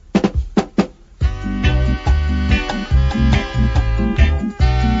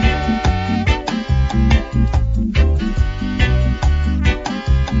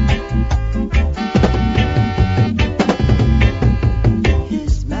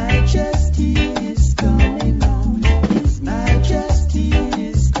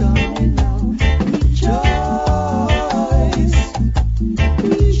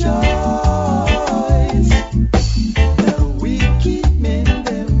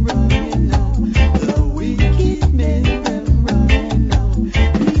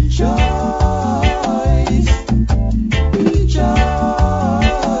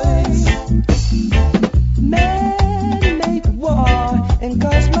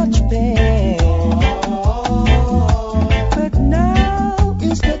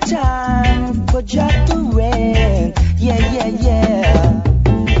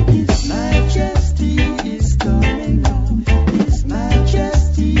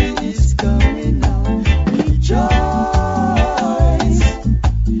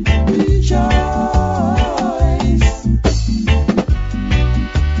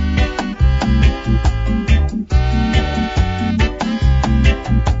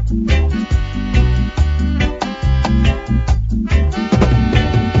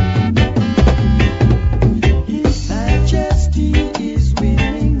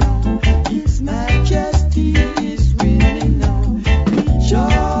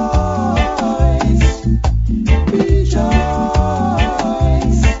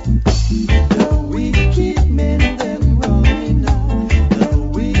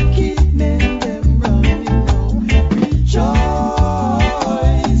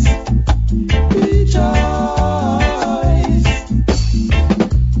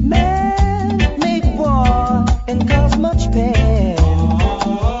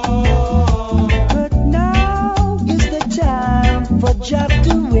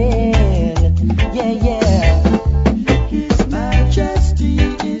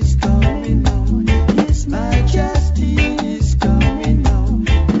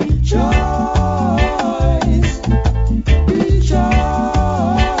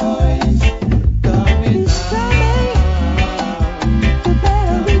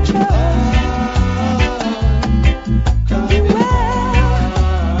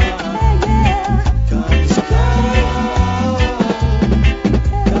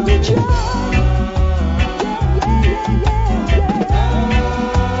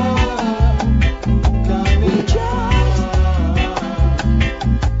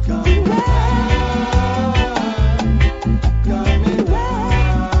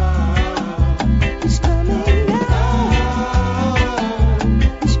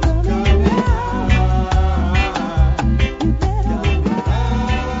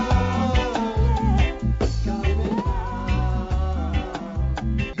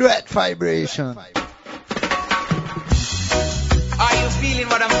 Dreadvibration. Are you feeling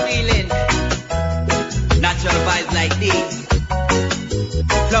what I'm feeling? Natural vibes like these,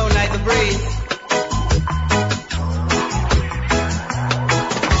 flow like the breeze.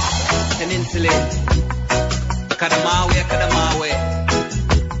 Peninsula, Kadamawe,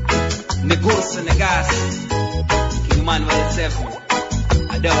 Negus and Negas, King Manuel 7,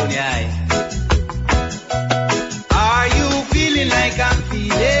 Adonai. Are you feeling like I'm feeling?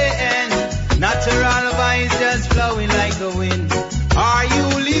 Natural vibes just flowing like the wind. Are you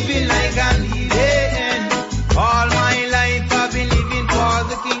living like I'm living? All my life I've been living for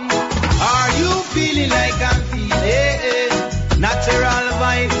the King. Are you feeling like I'm feeling? Natural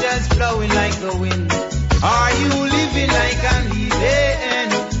vibes just flowing like the wind. Are you living like I'm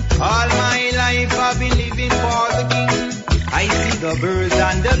living? All my life I've been living for the King. I see the birds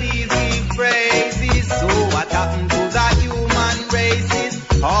and the bees give praises. So what happened to the human races?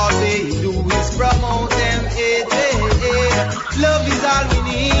 All they do is promote them. Love is all we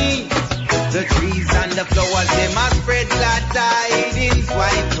need. The trees and the flowers, they must spread glad tidings.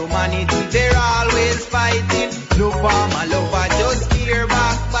 White humanity, they're always fighting. No farmer lover, just hear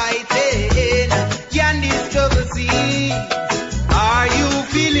backbiting. Can discover seeds. Are you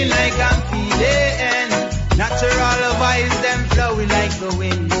feeling like I'm feeling? Natural vibes, them flowing like the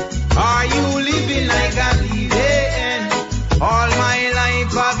wind. Are you living like I'm living? All my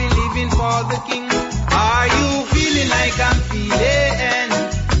life I've been living for the King. Are you feeling like I'm feeling?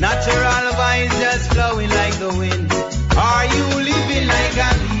 Natural vibes just flowing like the wind. Are you living like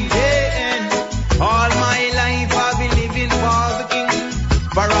I'm living? All my life I've been living for the King.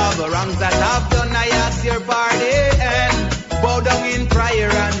 For all the wrongs that I've done, I ask your pardon. Bow down in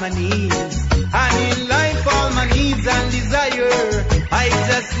prayer on my knees. And in life all my needs and desire, I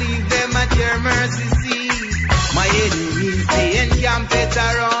just leave them at your mercy seat. My enemies, they encamp it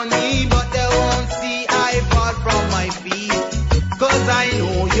around me, but they won't see I fall from my feet. Cause I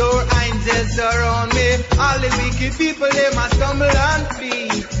know your angels surround me. All the wicked people, they must stumble and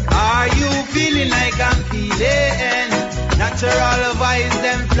flee. Are you feeling like I'm feeling? Natural vibes,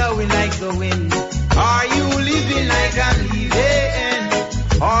 them flowing like the wind. Are you living like I'm living?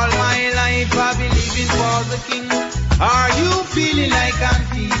 All my life I've been living for the King. Are you feeling like I'm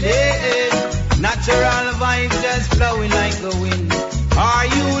feeling? Natural vibes just flowing like the wind. Are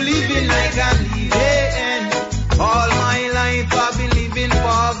you living like I'm living? All my life I've been living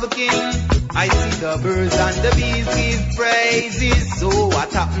for the King. I see the birds and the bees give praises. So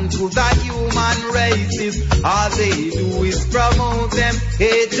what happened to the human races? All they do is promote them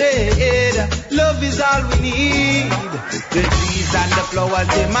hatred. Love is all we need. The trees and the flowers,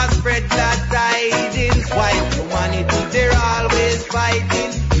 they must spread glad tidings. White humanity, they're always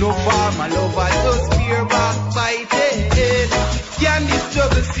fighting. No farmer lover, just fear backbiting. Can this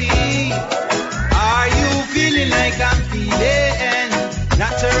trouble see? Are you feeling like I'm feeling?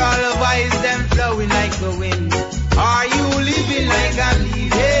 Natural vibes, them flowing like the wind. Are you living like I'm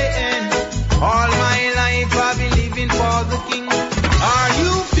living? All my life I've been living for the King. Are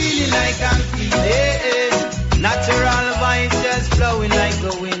you feeling like I'm feeling? Natural vibes just flowing like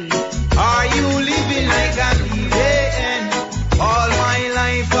the wind. Are you living like I'm living? All my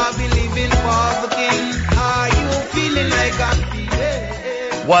life I've been living for the King. Are you feeling like I'm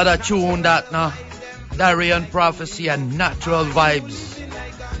feeling? What a tune that now. Darian Prophecy and Natural Vibes.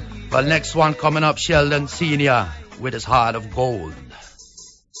 Well, next one coming up, Sheldon Senior with his Heart of Gold.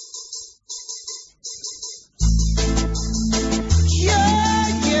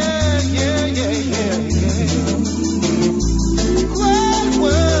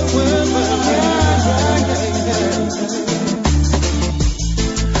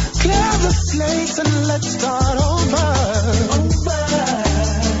 Clear the slates and let's start over.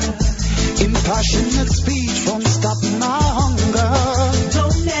 Impassionate speech won't stop my hunger.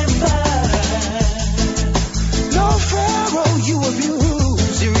 Don't ever. No pharaoh you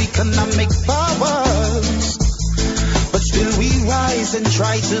abuse your economic powers, but still we rise and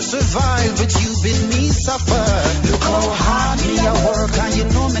try to survive. But you bid me suffer. Look how hard me I work and you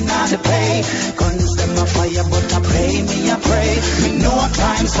know me not to pay. Guns them a fire but I pray me I pray. Me know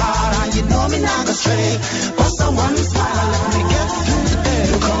time's hard and you know me not go stray. But someone smile let me get through the day.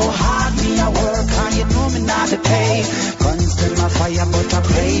 Look how hard me I work and you know me not to pay. Guns them a fire but I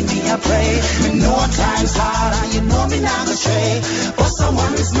pray me I pray. Me know time's hard and you know me not go stray. But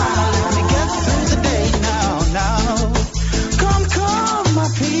someone smile let me get through the day now. Come my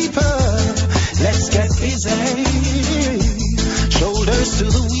people, let's get busy. Shoulders to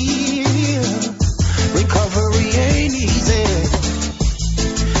the wheel. Recovery ain't easy.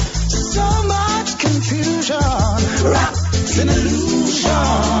 So much confusion, wrapped in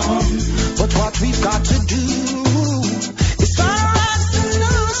illusion.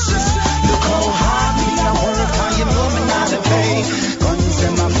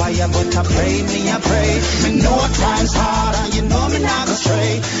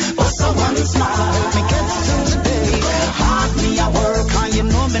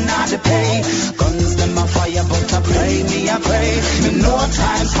 know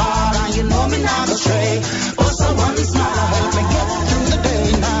time's hard and you know me not go stray. But someone smile help me get through the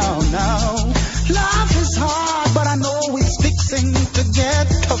day now. Life is hard, but I know it's fixing to get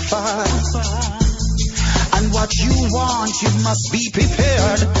tougher. And what you want, you must be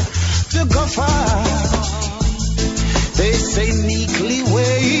prepared to go far. They say meekly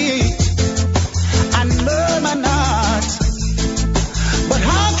wait and murmur not. But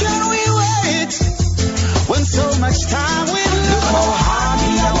how can we wait when so much time we lose? Look how hard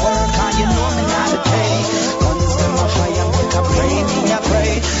me I work and you know me not to pay. Guns them a fire but I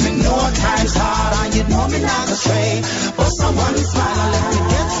pray. Me know time's hard and you know me not to stray. But someone smile and let me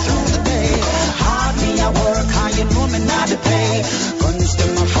get through the day. Hard me I work and you know me not to pay. Guns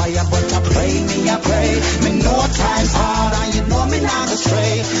them a fire but I pray. Me know time's hard and you know me not to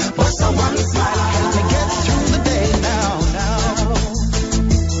stray. But someone smile and help me get through the day now.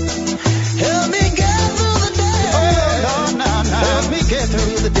 Help me get through the day. Oh, Lord, now. Help me get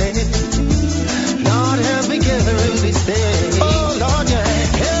through the day. Lord, help me get through this day. Oh, Lord, yeah.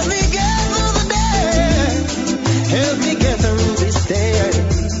 Help me get through the day. Help me get through this day.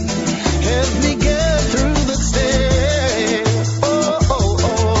 Help me get through this day.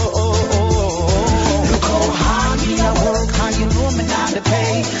 Look how hard me I work and you know me not to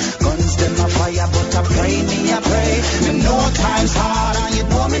pay. Guns them a fire but I pray. Me know time's hard and you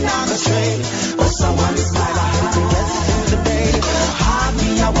know me not to stray. Oh, someone smile and help me get through the day. Hard me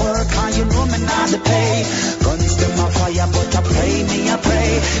I work and you know me not to pay. Guns them a fire but I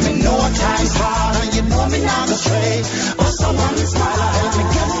pray. Me know time's hard and you know me not to stray. Oh, someone smile and help me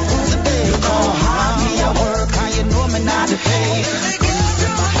get through the day. Look how hard me I work and you know me not to pay. Guns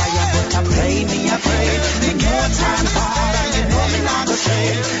them a fire but I pray. Me know time's hard and you know me not to stray.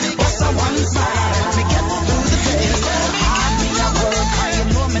 Oh, someone smile and help me get through the day. Hard me I work and you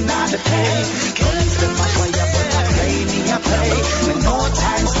know me not to pay. Guns them a fire but I pray. Me know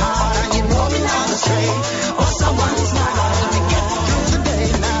time's hard and you know me not to stray. Oh, someone smile and help me get through the day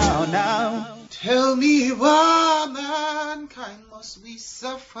now. Tell me why mankind must we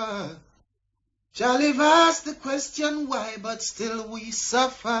suffer? JahLive asked the question why, but still we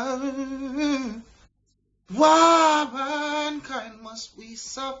suffer. Why mankind must we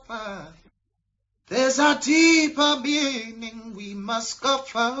suffer? There's a deeper meaning we must go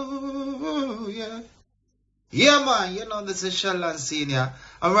for. Yeah, man, you know this is Sheldon Senior.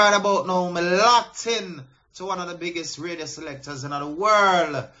 And right about now, I'm locked in to one of the biggest radio selectors in the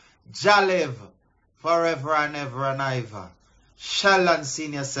world, JahLive, forever and ever and ever. Sheldon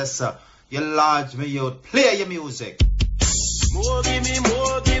Senior says so. You large me youth, play your music. More, give me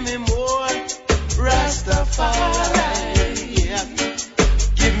more, Rastafari. Yeah.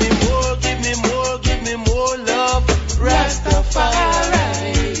 Give me more love, Rastafari.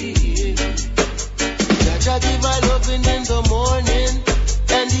 Jah give my loving in the morning,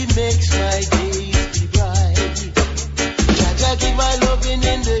 and he makes my days be bright. Jah give my loving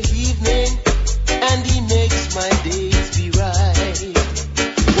in the evening, and he makes my days be right.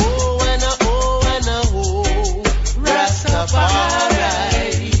 Oh, and oh, Rastafari.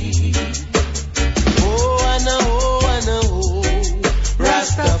 Oh, and oh,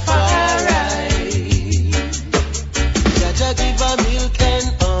 Rastafari. Jah give a milk and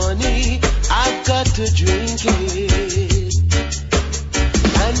honey, I've got to drink it.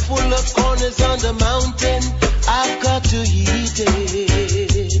 And full of corners on the mountain, I've got to eat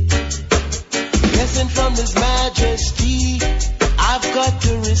it. Blessing from His Majesty, I've got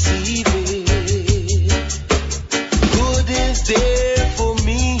to receive it. Good is there for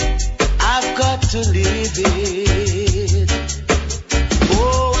me, I've got to live it.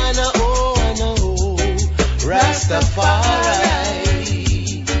 Oh, and oh, Rastafari.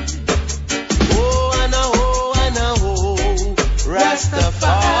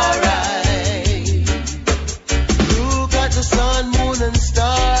 Rastafari. Look at the sun, moon and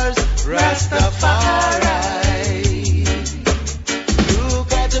stars, Rastafari.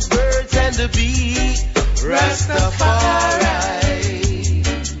 Look at the birds and the bee, Rastafari.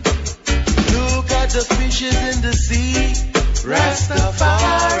 Look at the fishes in the sea,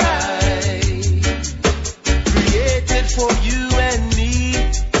 Rastafari. Created for you and me,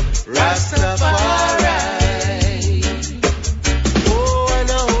 Rastafari.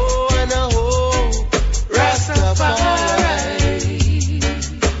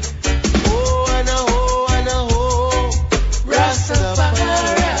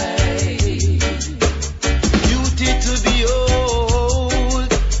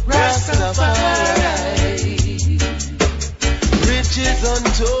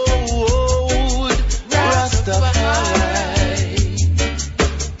 Untold, Rastafari.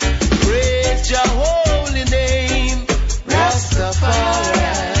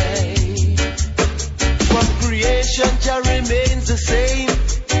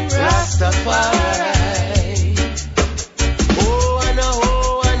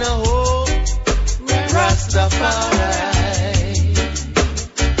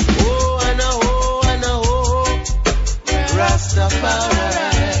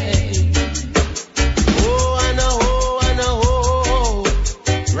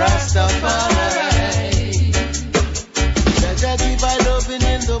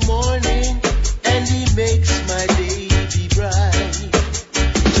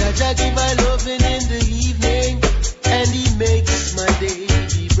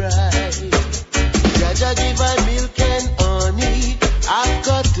 bright. Jaja give I milk and honey, I've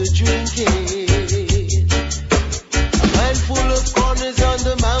got to drink it. A mile full of corn is on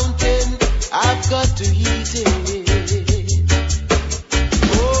the mountain, I've got to eat it.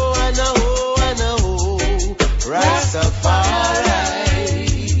 Oh, and oh, Rastafari.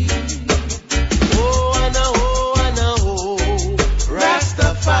 Oh, and oh,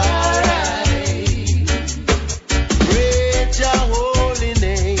 Rastafari. Praise your holy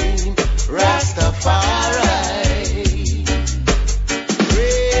name, Rastafari.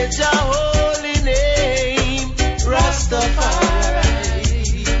 Praise your holy name, Rastafari.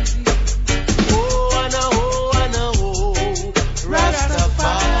 Oh, and oh,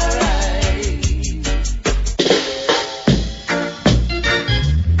 Rastafari.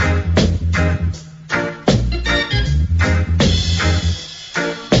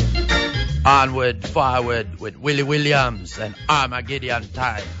 Onward, forward with Willie Williams and Armageddon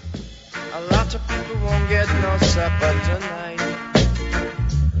time. A lot of people won't get no supper tonight.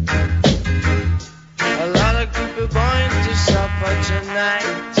 A lot of people going to supper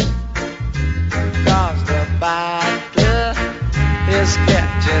tonight. Cause the battle is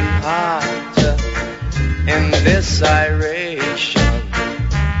getting harder. In this iration,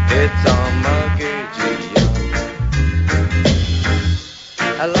 it's Armageddon.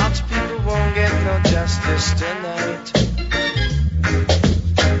 A lot of people won't get no justice tonight.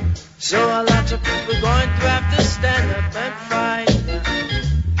 So a lot of people going to have to stand up and fight.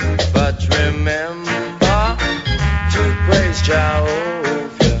 But remember to praise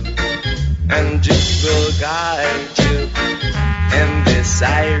Jehovah, and He will guide you in this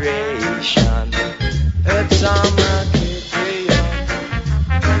iration. It's Armageddon.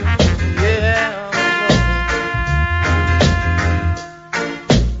 Yeah.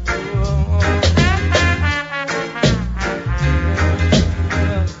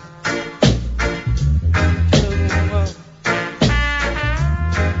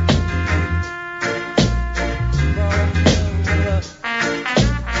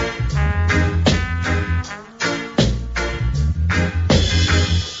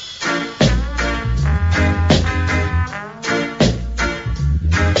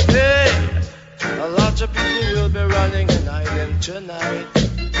 Tonight,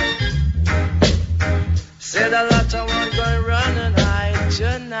 said a lot of one going run and hide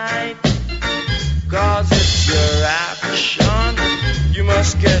tonight. Cause it's your action, you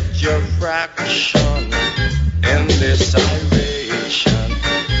must get your fraction in this iration.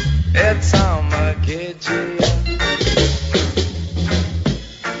 It's Armageddon.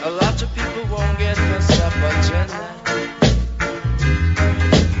 A lot of people won't get no supper tonight.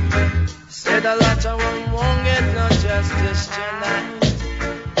 Said a lot of one won't get no justice tonight.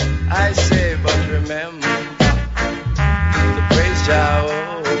 I say, but remember to praise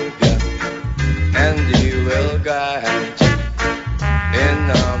Jehovah, and He will guide you in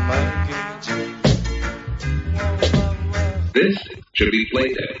Armageddon. This should be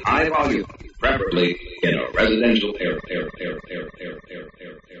played at high volume, preferably in a residential area.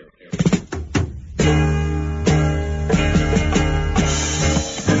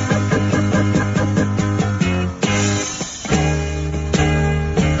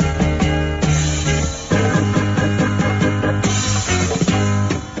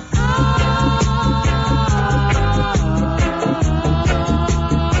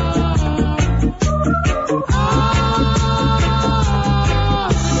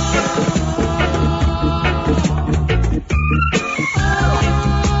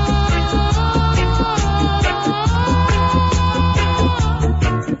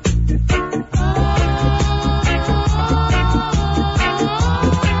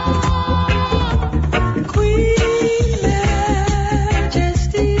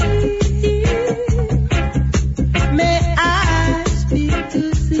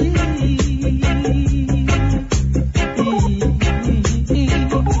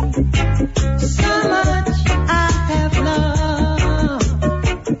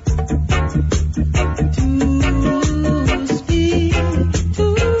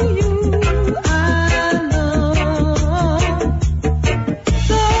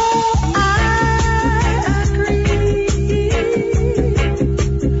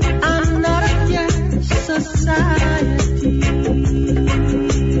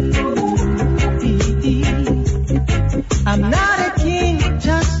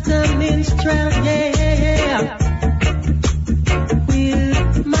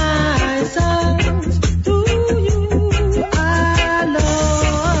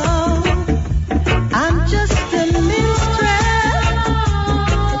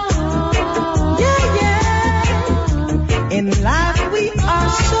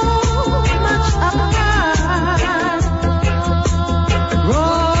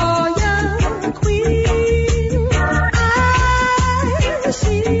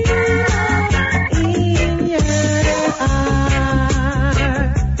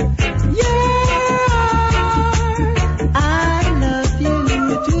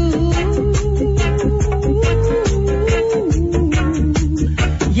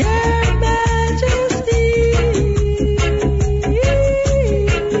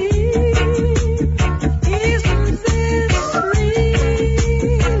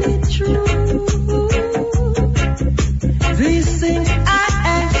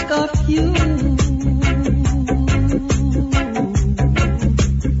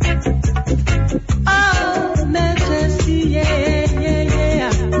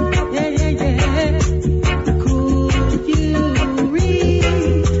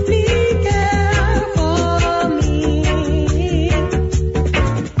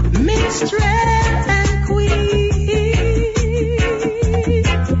 mistress and queen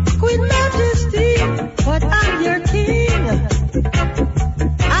majesty, but I'm your king.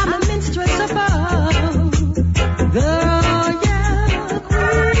 I'm a minstrel above the royal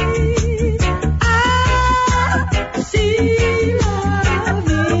queen. I see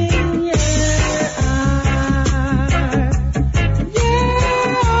loving,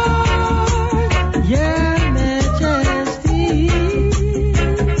 your majesty,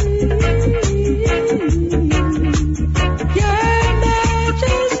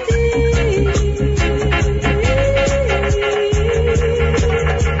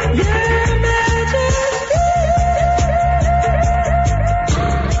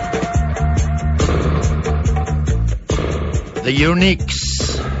 The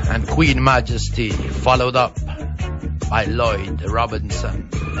Uniques and Queen Majesty, followed up by Lloyd Robinson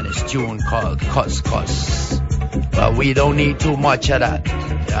and his tune called Cuss Cuss. But we don't need too much of that.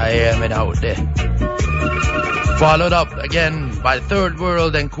 I am it out there. Followed up again by Third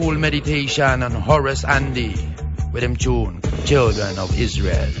World and Cool Meditation and Horace Andy with him tune Children of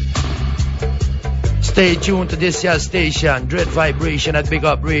Israel. Stay tuned to this year's station, Dreadvibration at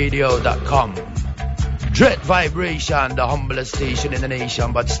bigupradio.com. Dreadvibration, the humblest station in the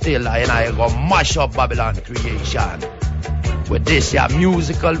nation, but still I go mash up Babylon creation with this here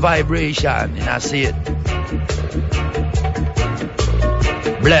musical vibration, and I see it.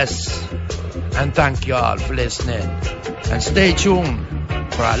 Bless and thank you all for listening, and stay tuned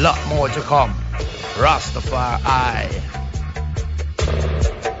for a lot more to come. Rastafari.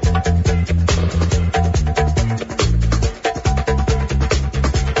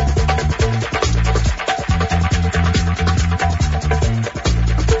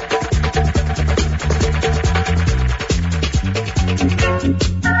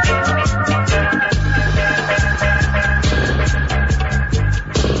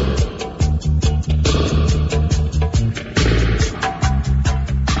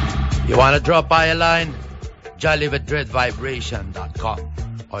 You want to drop by a line? JahLive at dreadvibration.com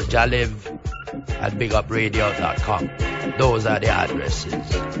or JahLive at bigupradio.com. Those are the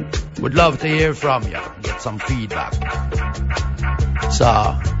addresses. Would love to hear from you, get some feedback.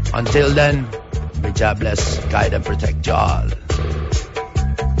 So, until then, may Jah bless, guide and protect y'all.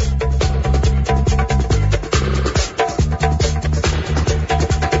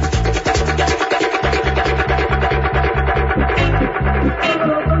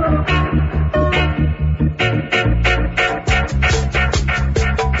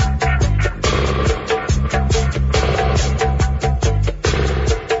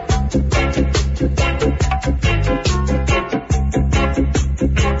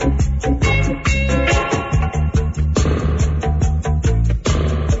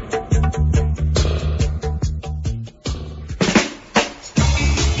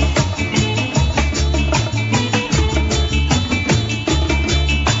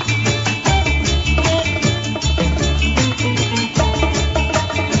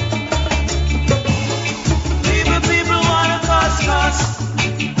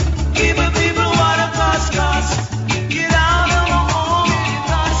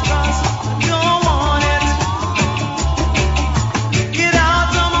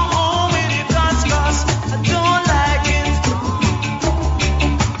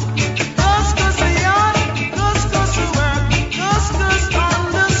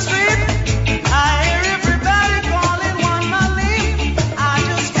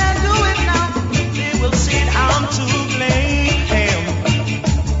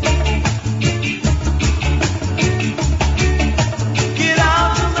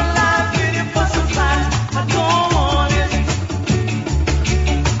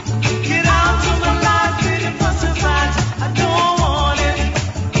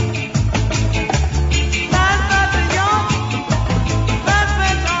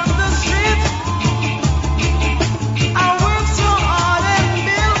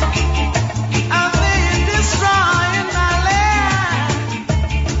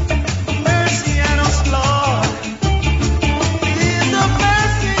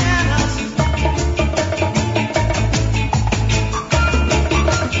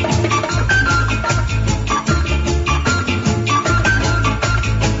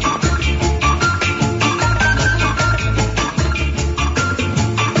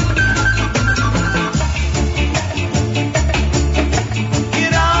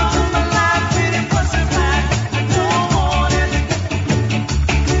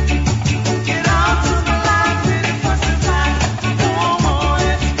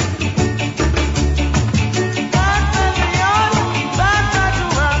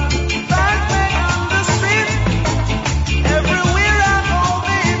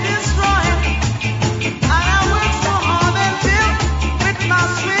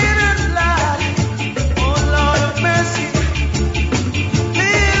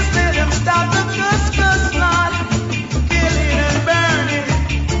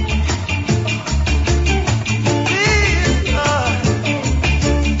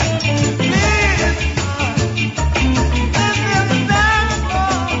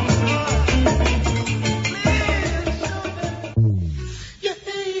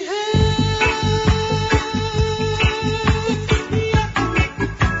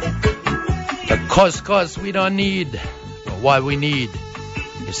 Cause we don't need, but what we need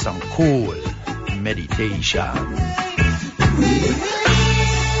is some cool meditation.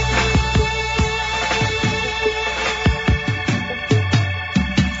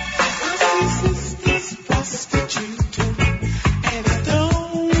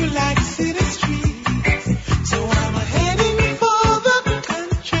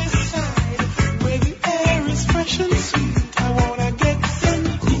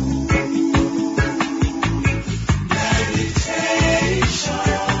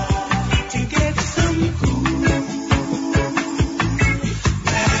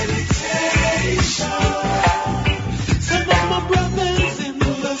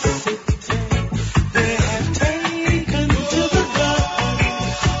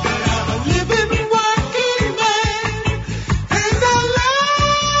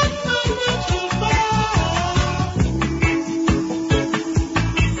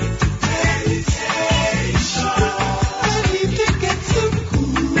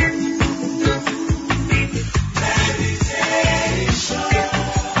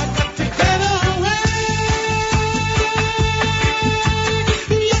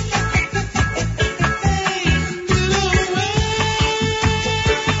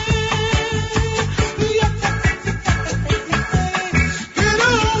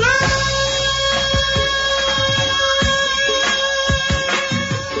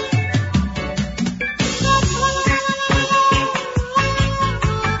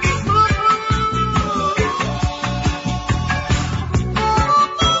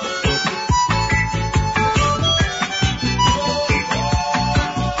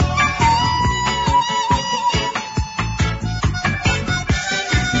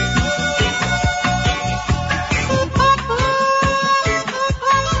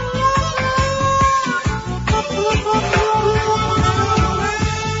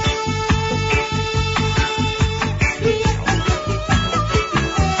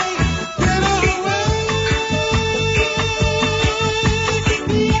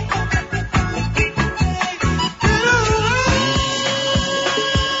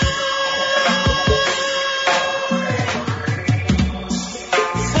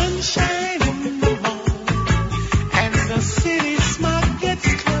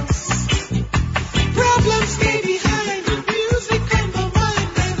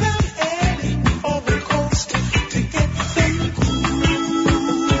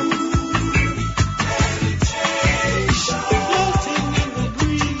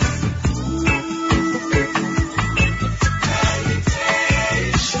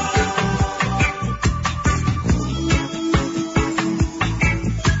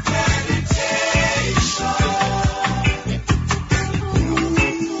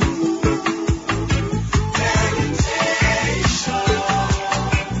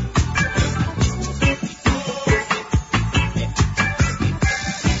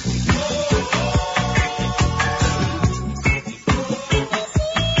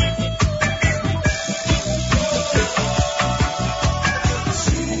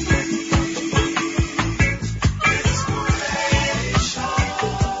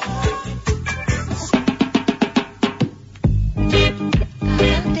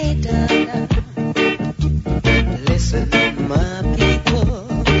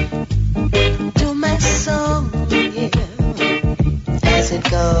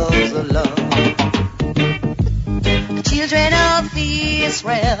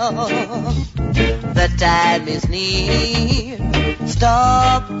 The time is near.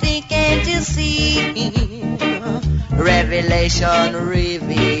 Stop thinking to see. Revelation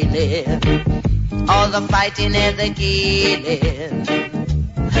revealing all the fighting and the killing.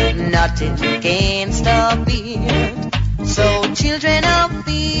 Nothing can stop it. So children of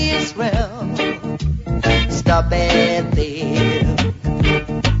Israel, stop and think.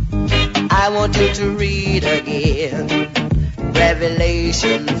 I want you to read again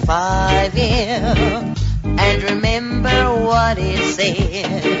Revelation 5, yeah, and remember what it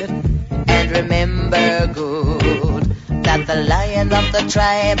said, and remember good, that the Lion of the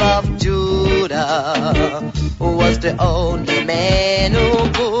tribe of Judah was the only man who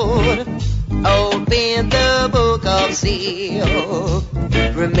could open the book of seal.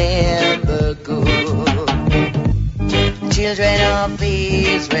 Remember good, children of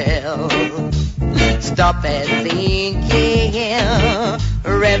Israel, stop and think, yeah.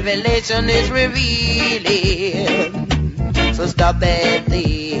 Revelation is revealing, so stop and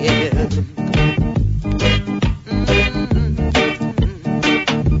think.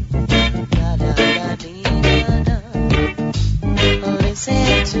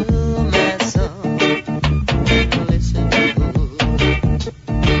 Listen to my song, listen to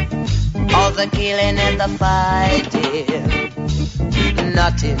all the the killing and the fighting,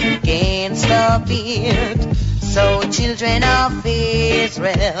 nothing can stop it. So children of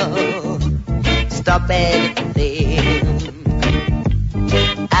Israel, stop everything.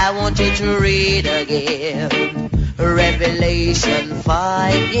 I want you to read again Revelation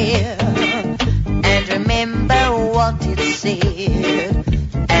 5, yeah, and remember what it said,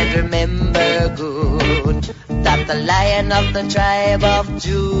 and remember good that the Lion of the tribe of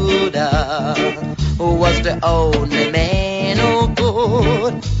Judah was the only man who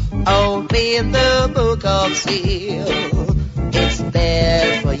could open the book of seal. It's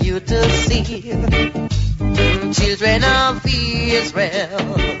there for you to see. Children of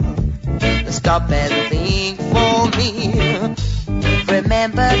Israel, stop and think for me.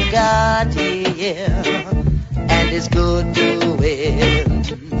 Remember God, yeah, and His good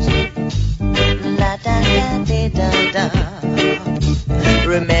doings. La da da da da da.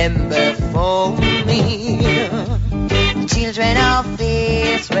 Remember for me, children of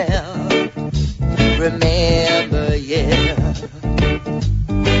Israel. Remember, yeah.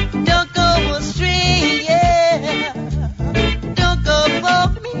 Don't go astray, yeah. Don't go for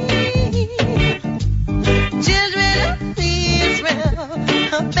me, children of Israel.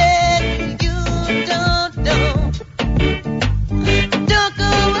 I beg you, don't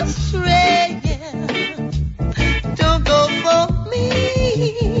go astray, yeah. Don't go for me,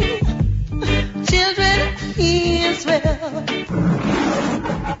 children of Israel.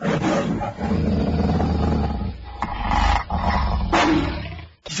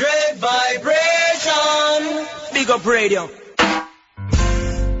 Dreadvibration, big up radio.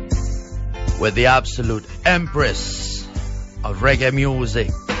 With the absolute empress of reggae music,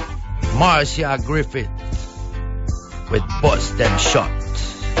 Marcia Griffith, with Bust Them Shot.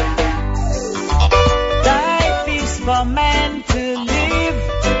 Life is for man to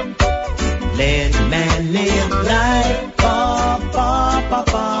live. Let man live life. Ba, ba, ba,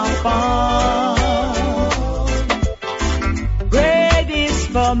 ba, ba. Bread is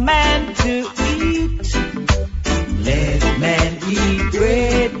for man to eat. Let man eat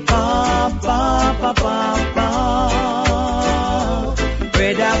bread. Ba, ba, ba, ba, ba.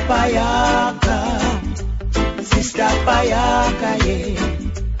 Brother Payaka, Sister Payaka, yeah.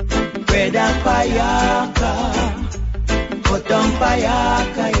 Brother Payaka, Cotton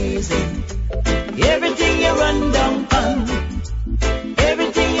Payaka, is it? Everything you run down pan,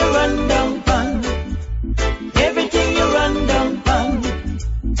 everything you run down pan, everything you run down pan,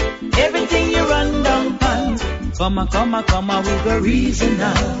 everything you run down pan. Come on, we go reason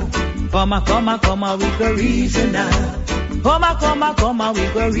now. Come on, we go reason now. Come on, we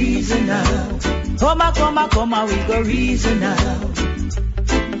go reason now. Come on, we go reason now.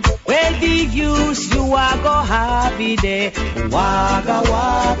 Well, the use you are go happy day, waga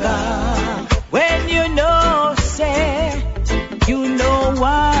waga. When you know, say, you know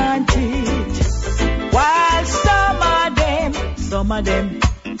want it. While some of them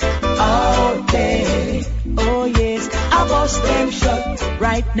out there, oh yes, I bust them shut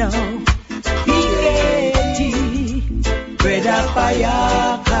right now. P.A.T. Brother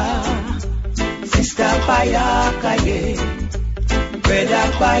Payaka, Sister Payaka, yeah. Brother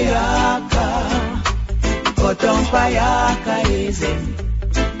Payaka, Cotton Payaka, is it?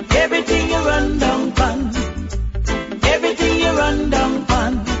 Everything you run down pan, everything you run down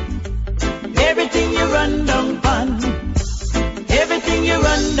pan, everything you run down pan, everything you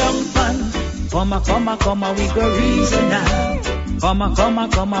run down pan. Come on, we go reason now. Come on,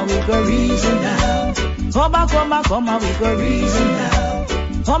 we go reason now. Come on, we go reason now.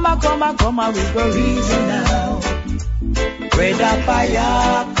 Come on, we go reason now. Brother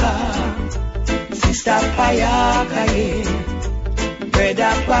Payaka, Sister Payaka, yeah.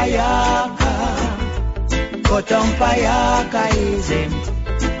 Brother Payaka, Cotton Payaka, is him.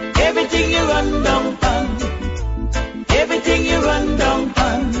 Everything you run down pan, everything you run down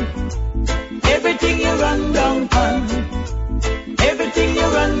pan, everything you run down pan, everything you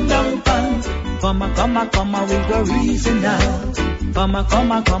run down pan. Come on, we go reason now. Come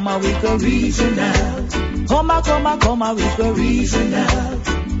on, we go reason now. Come on, we go reason now.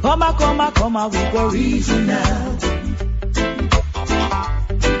 Come on, we go reason now.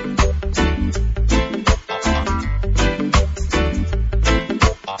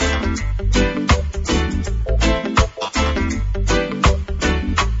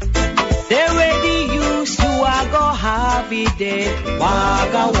 Happy day,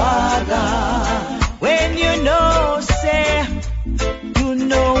 waga waga. When you know, say, you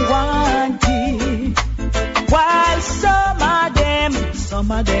know want it. While some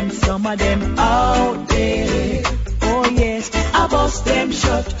of them out there, oh yes, I bust them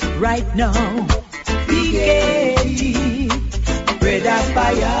shut right now. Biggie, brother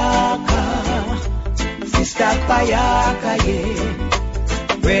Payaka, sister Payaka, yeah.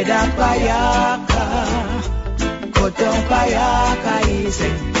 Brother Payaka, Koton Payaka,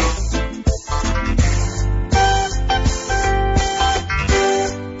 easy.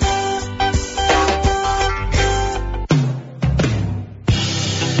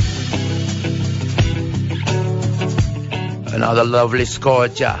 Another lovely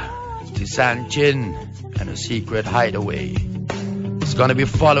scorcher to Sanchin and a secret hideaway. It's gonna be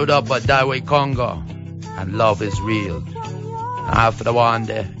followed up by Daiway Congo and Love is Real. And after the one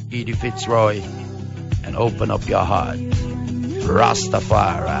there, Edie Fitzroy and Open Up Your Heart.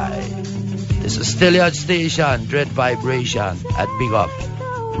 Rastafari. This is still your station, Dreadvibration at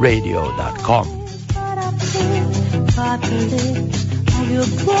BigUpRadio.com.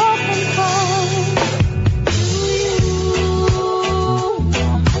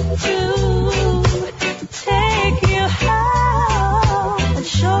 Take you home and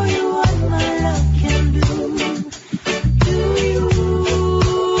show you what my love can do. Do you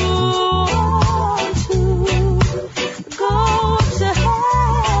want to go to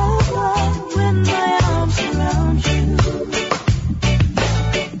heaven with my arms around you?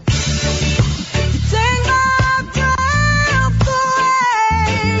 Take my breath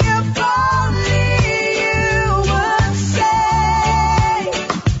away if only you would say.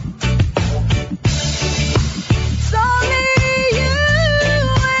 It's only you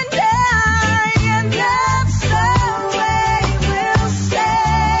and I, and that's the way we'll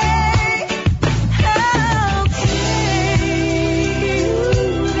stay. I'll take you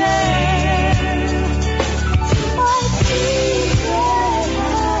there to my secret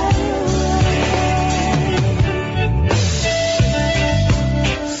hideaway.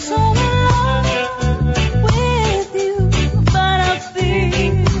 So alone with you, but I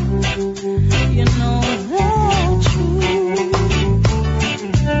feel you know that's true.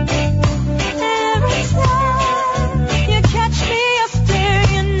 Every time you catch me, I stare,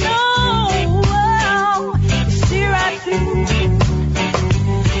 you know, you see right through.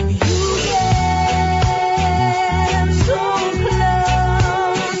 You get so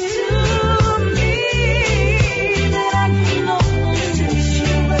close to me that I can almost taste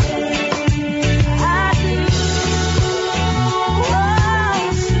you away. I do.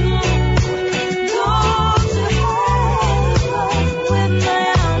 I'll soon go to heaven with my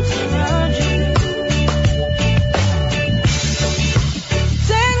arms around you.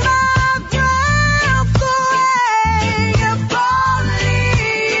 Take my breath away if only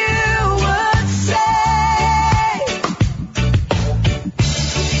you would say.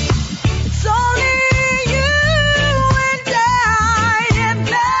 It's only you and I, and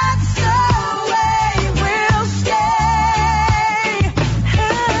that's the way we'll stay.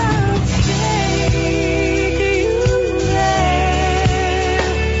 I'll take you there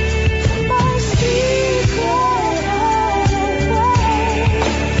to my secret hideaway.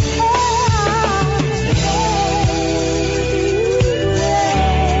 I'll take you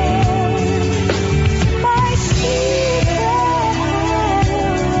there to my secret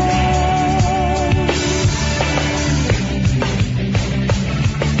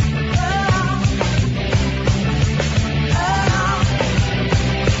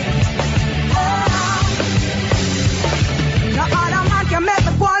No other man can make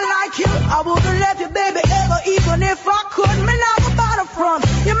me one like you. I wouldn't let you, baby, ever, even if I could. Me not about a front.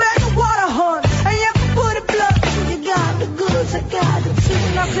 You make me wanna hunt, and you can put it blunt. You got the goods, I got the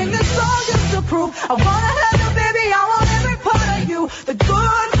tune. I sing this song just to prove I wanna have you, baby. I want every part of you, the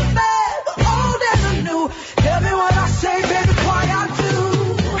good, the bad, the old and the new. Tell me what I say, baby, why I do.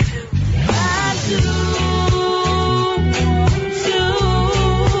 I do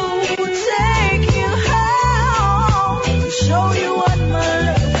take you home and show you what my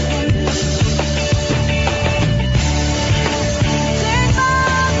love can do. Take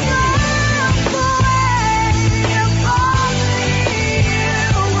my breath away if only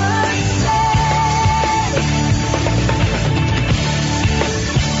you would say.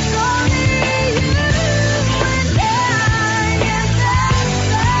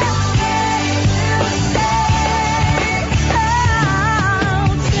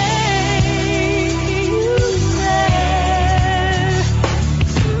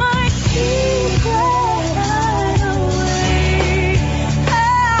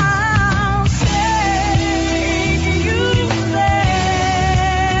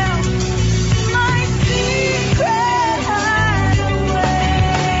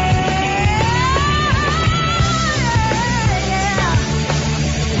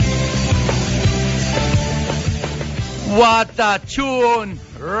 What a tune,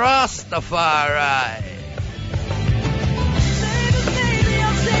 Rastafari.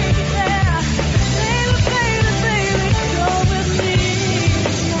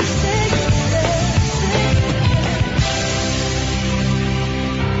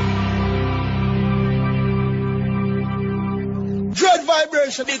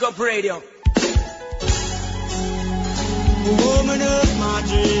 Dreadvibration, big up radio. Woman of my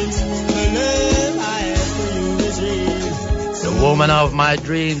dreams, the love I have for you is real. The woman of my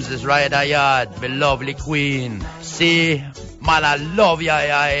dreams is Ryder Yard, my lovely queen. See, man, I love ya,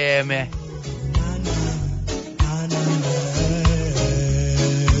 yeah, me.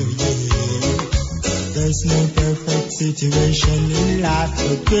 There's no perfect situation in life,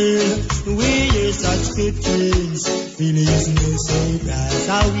 but girl, we are such good friends. Really is no surprise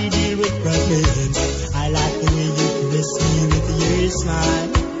how we deal with problems. I like the way you caress me with your smile.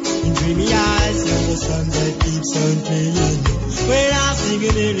 In dreamy eyes, you're the song that keeps on playing. When I sing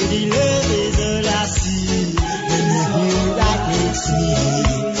a melody, love is all I see. When you hear that makes me,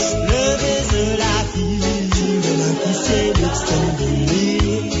 love is all I feel. When I kiss your lips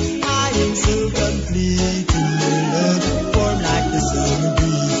tenderly, I am so complete in your love. Warm like the summer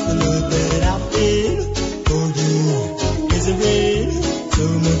breeze, the love that I feel for you is a rain, so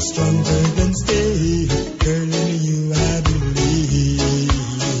much stronger than steel. Girl, in you I believe.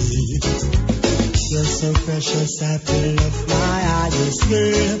 You're so precious, I feel of my highest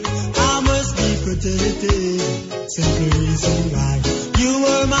girl. I must be protected. Simple reason why you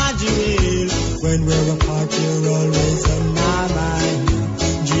were my jewel. When we're apart, you're always on my mind.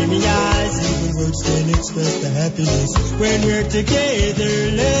 Dreamy eyes, even words can express the happiness. When we're together,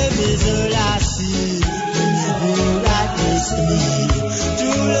 love is all I see. When you feel like this to me,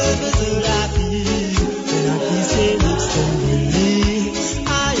 true love is all I feel. When I kiss your lips tenderly,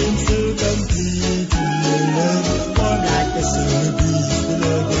 I am so complete in your love. Warm like the summer breeze, the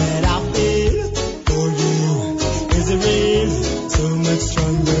love that I feel for you is a real, so much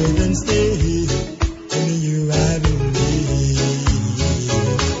stronger than steel. In you I believe.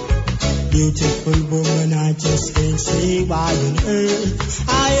 Beautiful woman, I just can't say why on earth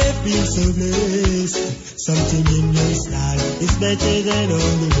I have been so blessed. Something in your style is better than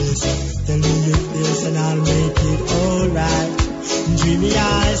all the rest. Tell me your fears and I'll make it alright. Dreamy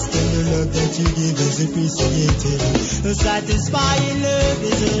eyes, tell the love that you give is appreciated. The satisfying love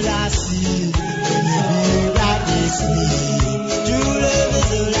is all I see. When you hear like this me, true love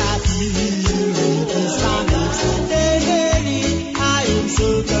is all I feel. When you kiss my lips, tenderly, I am so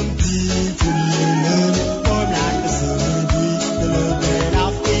complete in your love. Warm like the summer breeze, the love that I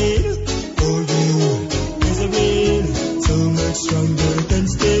feel for you is a real, so much stronger than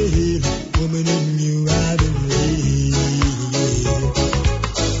steel. Woman in you I believe.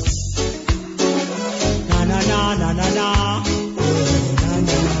 Na na na na na na. Oh, na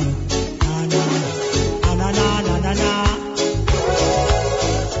na na na na na na na.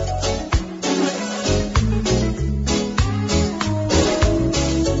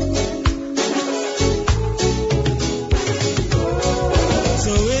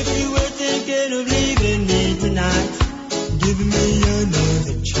 So if you were thinking of leaving me tonight, give me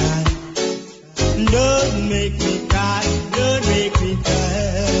another try. Don't make me cry, don't make me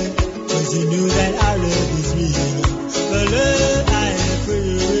cry. Cause you knew that our love is real. The love I have for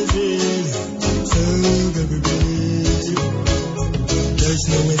you is real. So very real. There's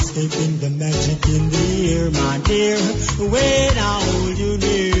no escaping the magic in the air, my dear. When I hold you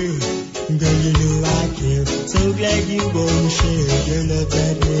near, girl, you know I care. So glad you won't share your love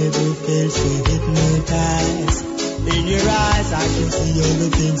that never fails to hypnotize. In your eyes, I can see all the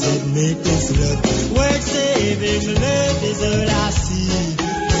things that make this love worth saving. Love is all I see.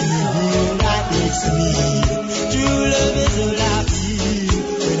 When you hear like this to me, true love is all I feel.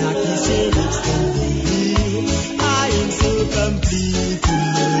 When I kiss your lips tenderly, I am so complete in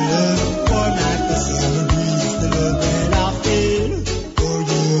your love. Warm like the summer breeze, the love that I feel for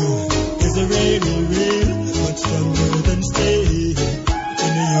you is a really real, much stronger than steel.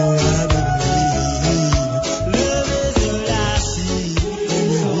 In you I believe. Love is all I see. When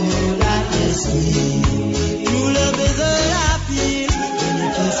you hear like this me, true love is all I feel. When you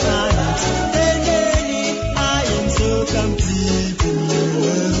kiss my lips tenderly,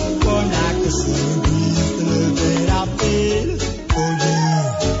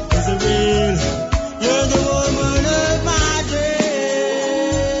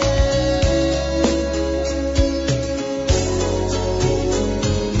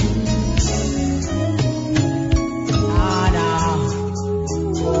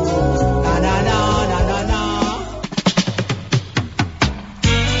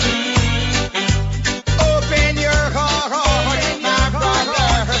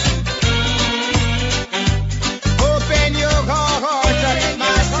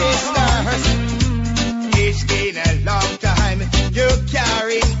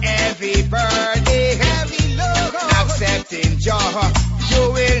 Jah, you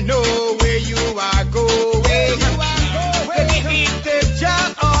will know where you are going. If the Jah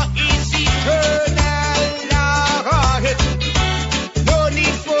is eternal, Lord, no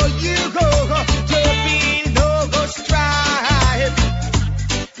need for you to be no strife.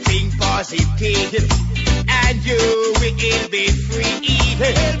 Think positive and you will be free.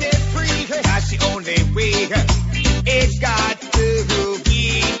 That's the only way. It's got to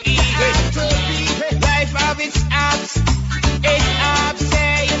be. Life of its ups, it's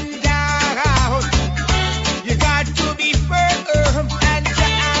upside down. You got to be firm and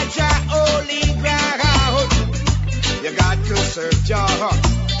Jah holy ground. You got to serve Jah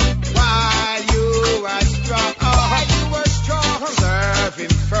while you are strong. Serve Him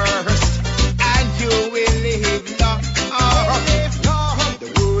first, and you will live long. The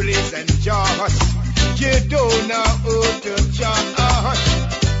rule isn't just. You don't know who to trust.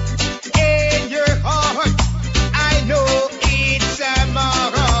 In your heart, I know it's a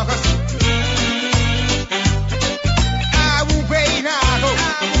must. I will wait now.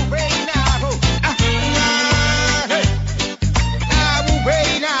 I will wait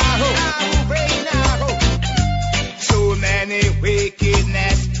now. So many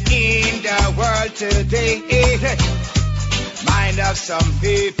wickedness in the world today. Mind of some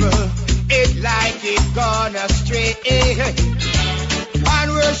people, it like it gone astray.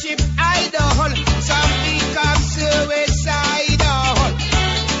 And worship idol, some become suicidal.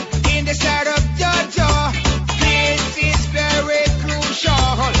 In the sight of Jah, this is very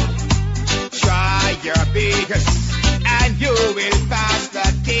crucial. Try your biggest, and you will pass the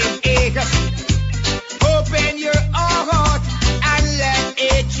test. Open your heart and let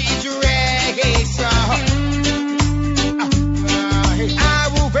it race. I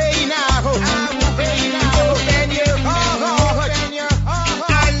will wait now. Open your heart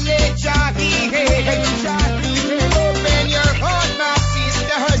and let Jah be. Open your heart, my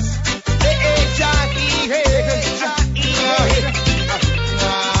sisters. Let Jah be.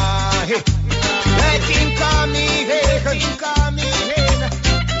 Let Him come in.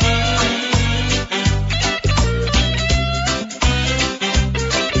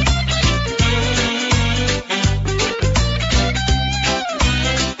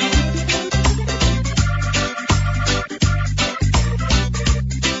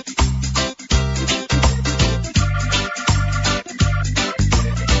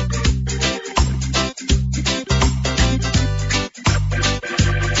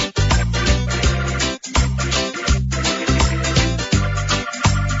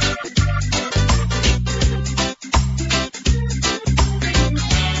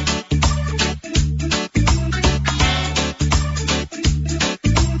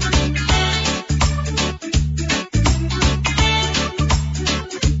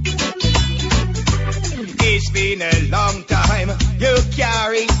 Been a long time, you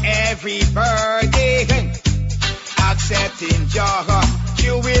carry every burden. Accepting Jah,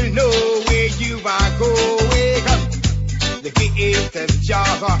 you will know where you are going. The gift of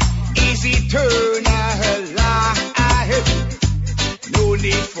Jah is eternal life. No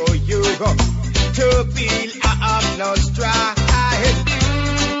need for you to feel no strife.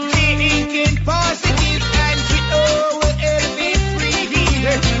 Thinking positive and you know we'll be free.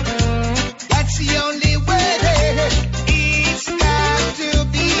 That's the only way. It's got to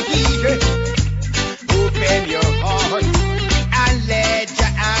be. Open your heart and let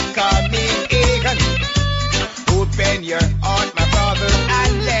Jah come in. Open your heart, my brother,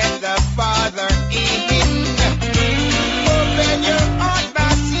 and let the Father in. Open your heart, my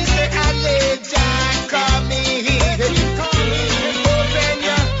sister, and let Jah come in. Open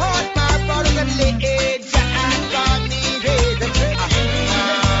your heart, my brother, and let Jah come in.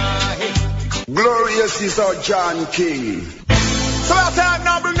 Glorious is our John King. So our time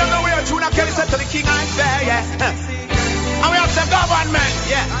now bring them away to the Kelly said to the king and say, yeah. And we have some government,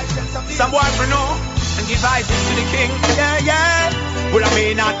 yeah. Some boy for know and give advice to the king, yeah, yeah. Well, I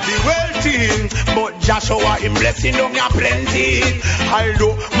may not be wealthy, but Joshua him blessing on ya plenty.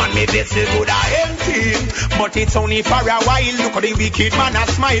 Although man may bless the good are empty, but it's only for a while. Look at the wicked man a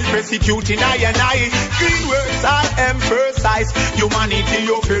smile, persecuting I and I. Green words I emphasize, humanity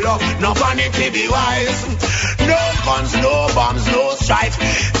you feel up, no vanity be wise. No guns, no bombs, no strife.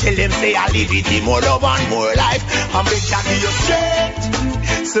 Tell them say I live it in more love and more life. I'm big to be your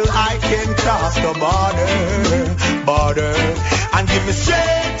strength, so I can cross the border, and give me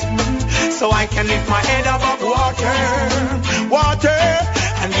strength, so I can lift my head above water,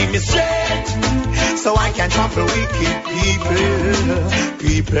 and give me strength, so I can trample wicked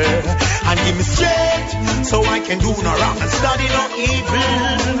people, and give me strength, so I can do no wrong and study no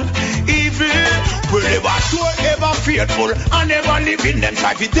evil. Wherever sure ever faithful, I never live in them.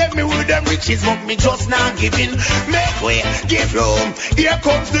 Try to take me with them riches, but me just not giving. Make way, give room, here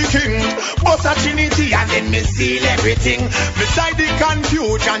comes the king. Bust a trinity and then me seal everything. Beside the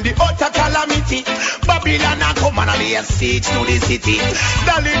confusion, the utter calamity, Babylon a come and a lay a siege to the city.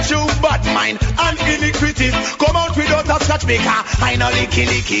 Darling, you bad mind and iniquity. Come out without a scratch maker, I know licky,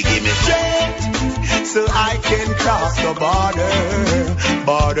 give me strength, so I can cross the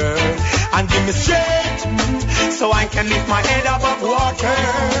border, and give me strength, so I can lift my head above water,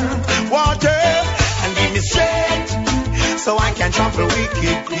 and give me strength, so I can trample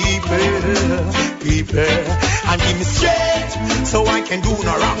wicked people, and give me strength, so I can do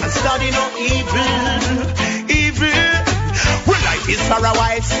no wrong and study no evil. Well, life is for a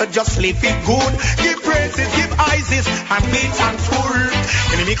while, so just live it good. Give praises, give Isis, and be thankful.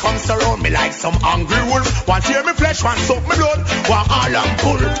 Enemy comes around me like some hungry wolf. Want to hear me flesh, want soak me blood, want all I'm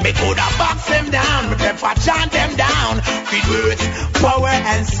pull. Me coulda box them down, me prefer chant them down. With words, power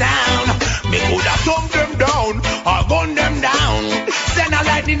and sound. Me coulda thump them down, or gun them down. Send a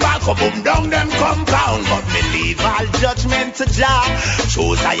lightning bolt, come boom down them compound. But me leave all judgment to Jah.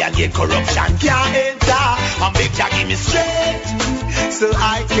 Choose I and get corruption can't enter. And big Jah give me strength, so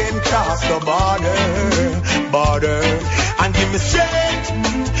I can cross the border, and give me strength,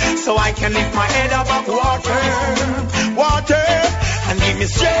 so I can lift my head above water, and give me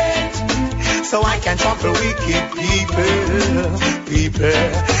strength, so I can trample wicked people,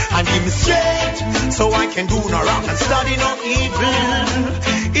 and give me strength, so I can do no wrong and study no evil,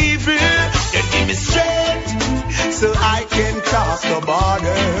 then give me strength, so I can cross the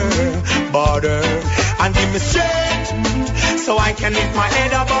border, and give me strength, so I can lift my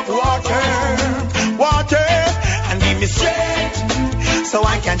head above water, and give me strength, so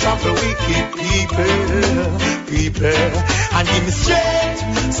I can trample wicked people, and give me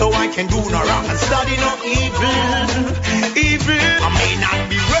strength, so I can do no wrong and study no evil. I may not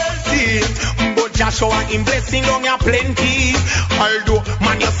be wealthy, but Joshua in blessing on your plenty. Although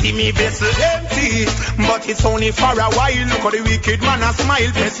man you see me vessel empty, but it's only for a while. Look at the wicked man a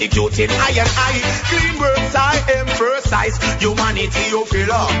smile, persecuting I and I. Clean words I emphasize, humanity you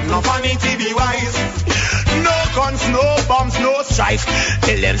feel up, no vanity be wise. No guns, no bombs, no strife.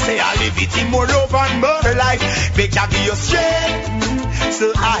 Tell them say I live it in more love and more life. Beg Jah give you strength,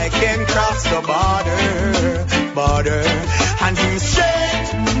 so I can cross the border, and give me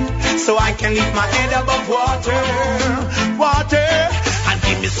strength, so I can lift my head above water, and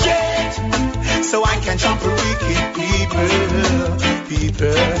give me strength, so I can trample wicked people,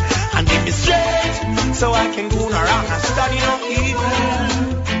 and give me strength, so I can do no wrong and study no evil.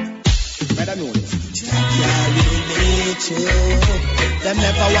 Better know this. Them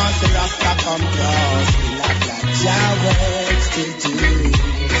never want the Rasta come cross. We like that Jah works to do.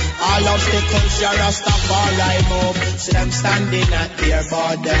 All obstacles Jah Rastafari move. See them standing at their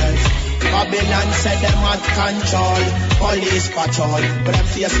borders. Babylon said them want control. Police patrol, but them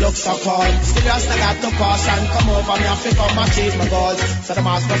face look so cold. Still Rasta got to pass and come over. Me have to come achieve my goals. So them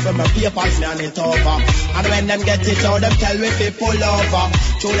ask for my papers, me and it over. And when them get it out, them tell me to pull over.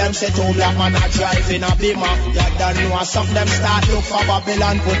 Show them say two black man are driving a Beamer. You don't know some of them start look for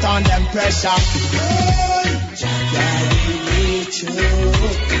Babylon, put on them pressure.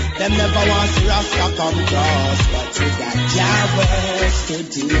 Them never want to Rasta come cross, but we got Jah works to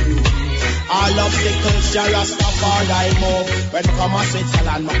do. All obstacles Jah Rastafari move. When I come to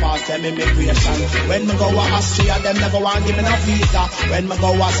Switzerland, my pass them immigration. When me go to Austria, them never want give me no visa. When me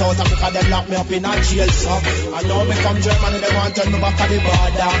go to South Africa, them lock me up in a jail, so I know me come Germany, they want to turn me back at the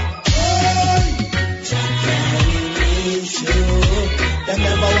border. Them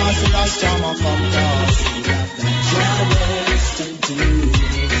never want to Rasta come cross. We have the Jah works to do.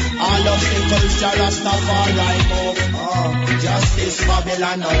 All obstacles Jah Rastafari move. Justice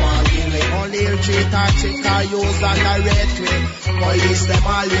Babylon no one give me. Only ill treat or trick or use and narrate me. Police them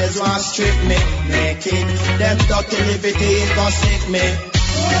always want strip me. Naked, them dirty liberty go sick me.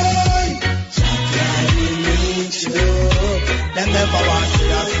 Them never want to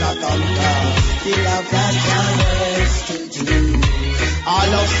Rasta come down. The love that Jah works to do.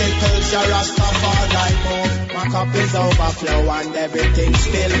 All obstacles Jah Rastafari move. My cup is overflow and everything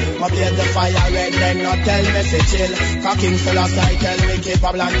spill. My beard the fire red, then not tell me to chill. Cocking full of sight, tell me keep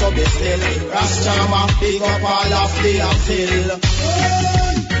a blank to be still. Rastama, big up all of the appeal.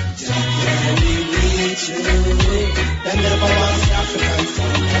 Them never want the Africans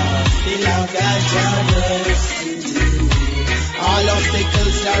come down. The love that Jah works to do. All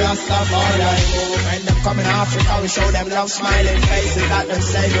obstacles Jah Rastafari move. come in Africa, we show them love, smiling faces that them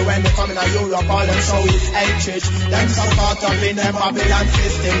say. But when they come in Europe, all them show is hatred. Them so caught up in them Babylon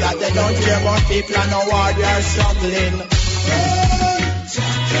system that they don't care about people and no war, they are struggling.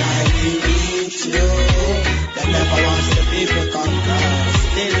 They never want the people conquer.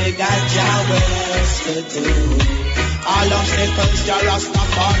 Still we got Yahweh's to do. All obstacles, Jah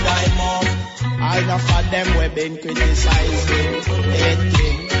Rastafari move. All enough of them we've been criticizing,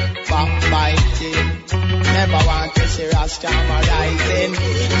 hating, backbiting. Never want to see Rastafari rising.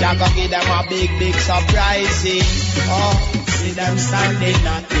 Jah go give them a big, big surprising. Oh, see them standing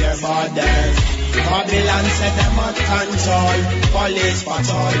at their borders. Babylon said them at control. Police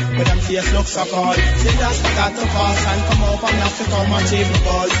patrol, with them face look so cold. See just got to pass and come up and have to come achieve the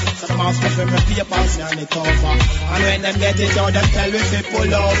goal. So them ask me for my papers and it over. And when them get it out, them tell me to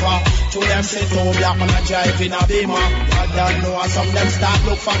pull over. To them say too black and I drive in a beamer. I don't know how some them start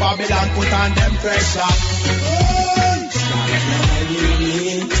look for Babylon, put on them pressure.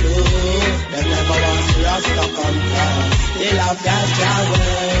 They never want to Rasta conquer. They love that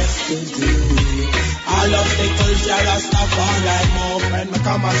Yahweh's to do. All obstacles, Jah Rastafari move. When me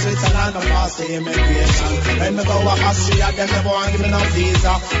come to Switzerland, I pass the immigration. When me go to Austria, them never want give me no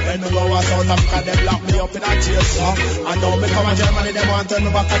visa. When me go to South Africa, they lock me up in a jail, so. And now me come to Germany, they want to turn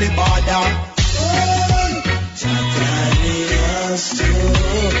me back to the border.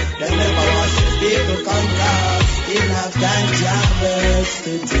 They never want to people conquer. They have that Yahweh's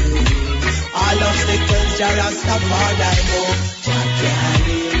to do. All obstacles, Jah Rastafari move. Jah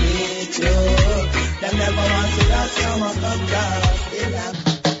carry me through. They never want to that summer conquer.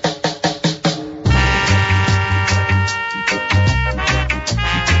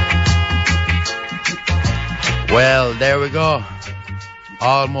 Well, there we go.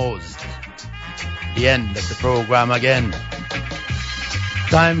 Almost the end of the program again.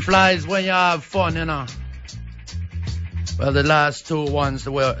 Time flies when you have fun, you know. Well, the last two ones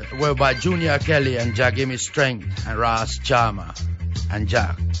were by Junior Kelly and Jah Give Me Strength and Ras Chama and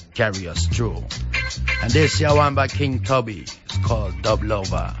Jah Carry Us Through. And this here one by King Tubby. It's called Dub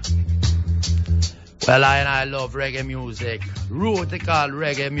Lover. Well, I love reggae music. Rootical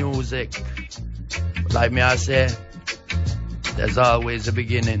reggae music. But like me I say, there's always a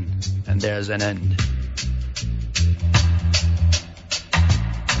beginning and there's an end.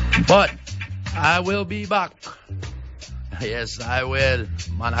 But I will be back. Yes, I will.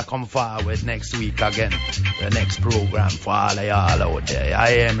 Man, I come forward next week again. The next program for all of y'all out there. I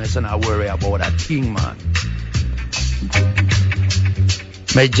am, listen, I worry about that thing, man.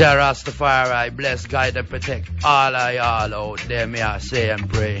 May Jah Rastafari bless, guide, and protect all of y'all out there. May I say and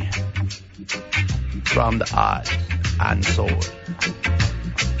pray from the heart and soul.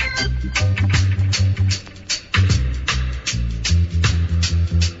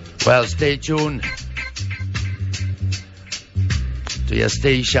 Well, stay tuned to your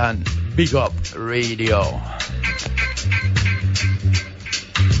station, Big Up Radio.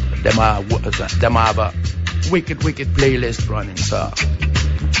 Them have a wicked playlist running, so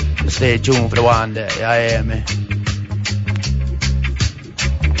stay tuned for the one there. You hear me?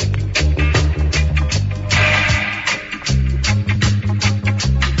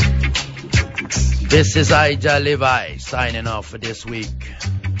 This is JahLive signing off for this week.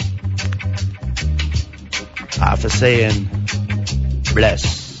 After saying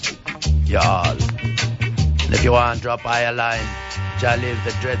bless y'all. And if you want to drop a line, JahLive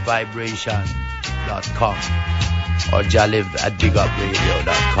at Dreadvibration.com or JahLive at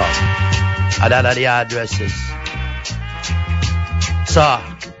BigUpRadio.com. And that are the addresses. So,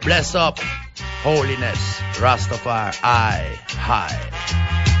 bless up, holiness, Rastafari, high.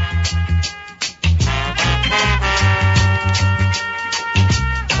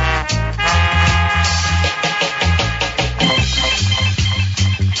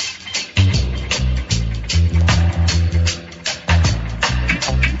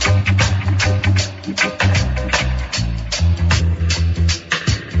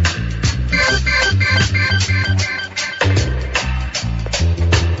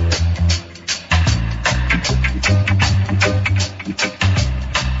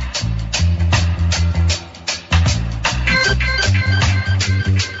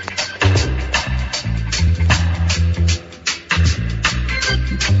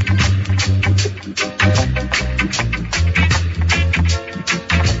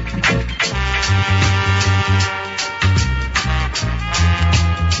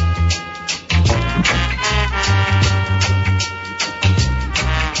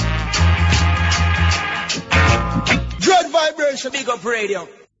 Big Up Radio.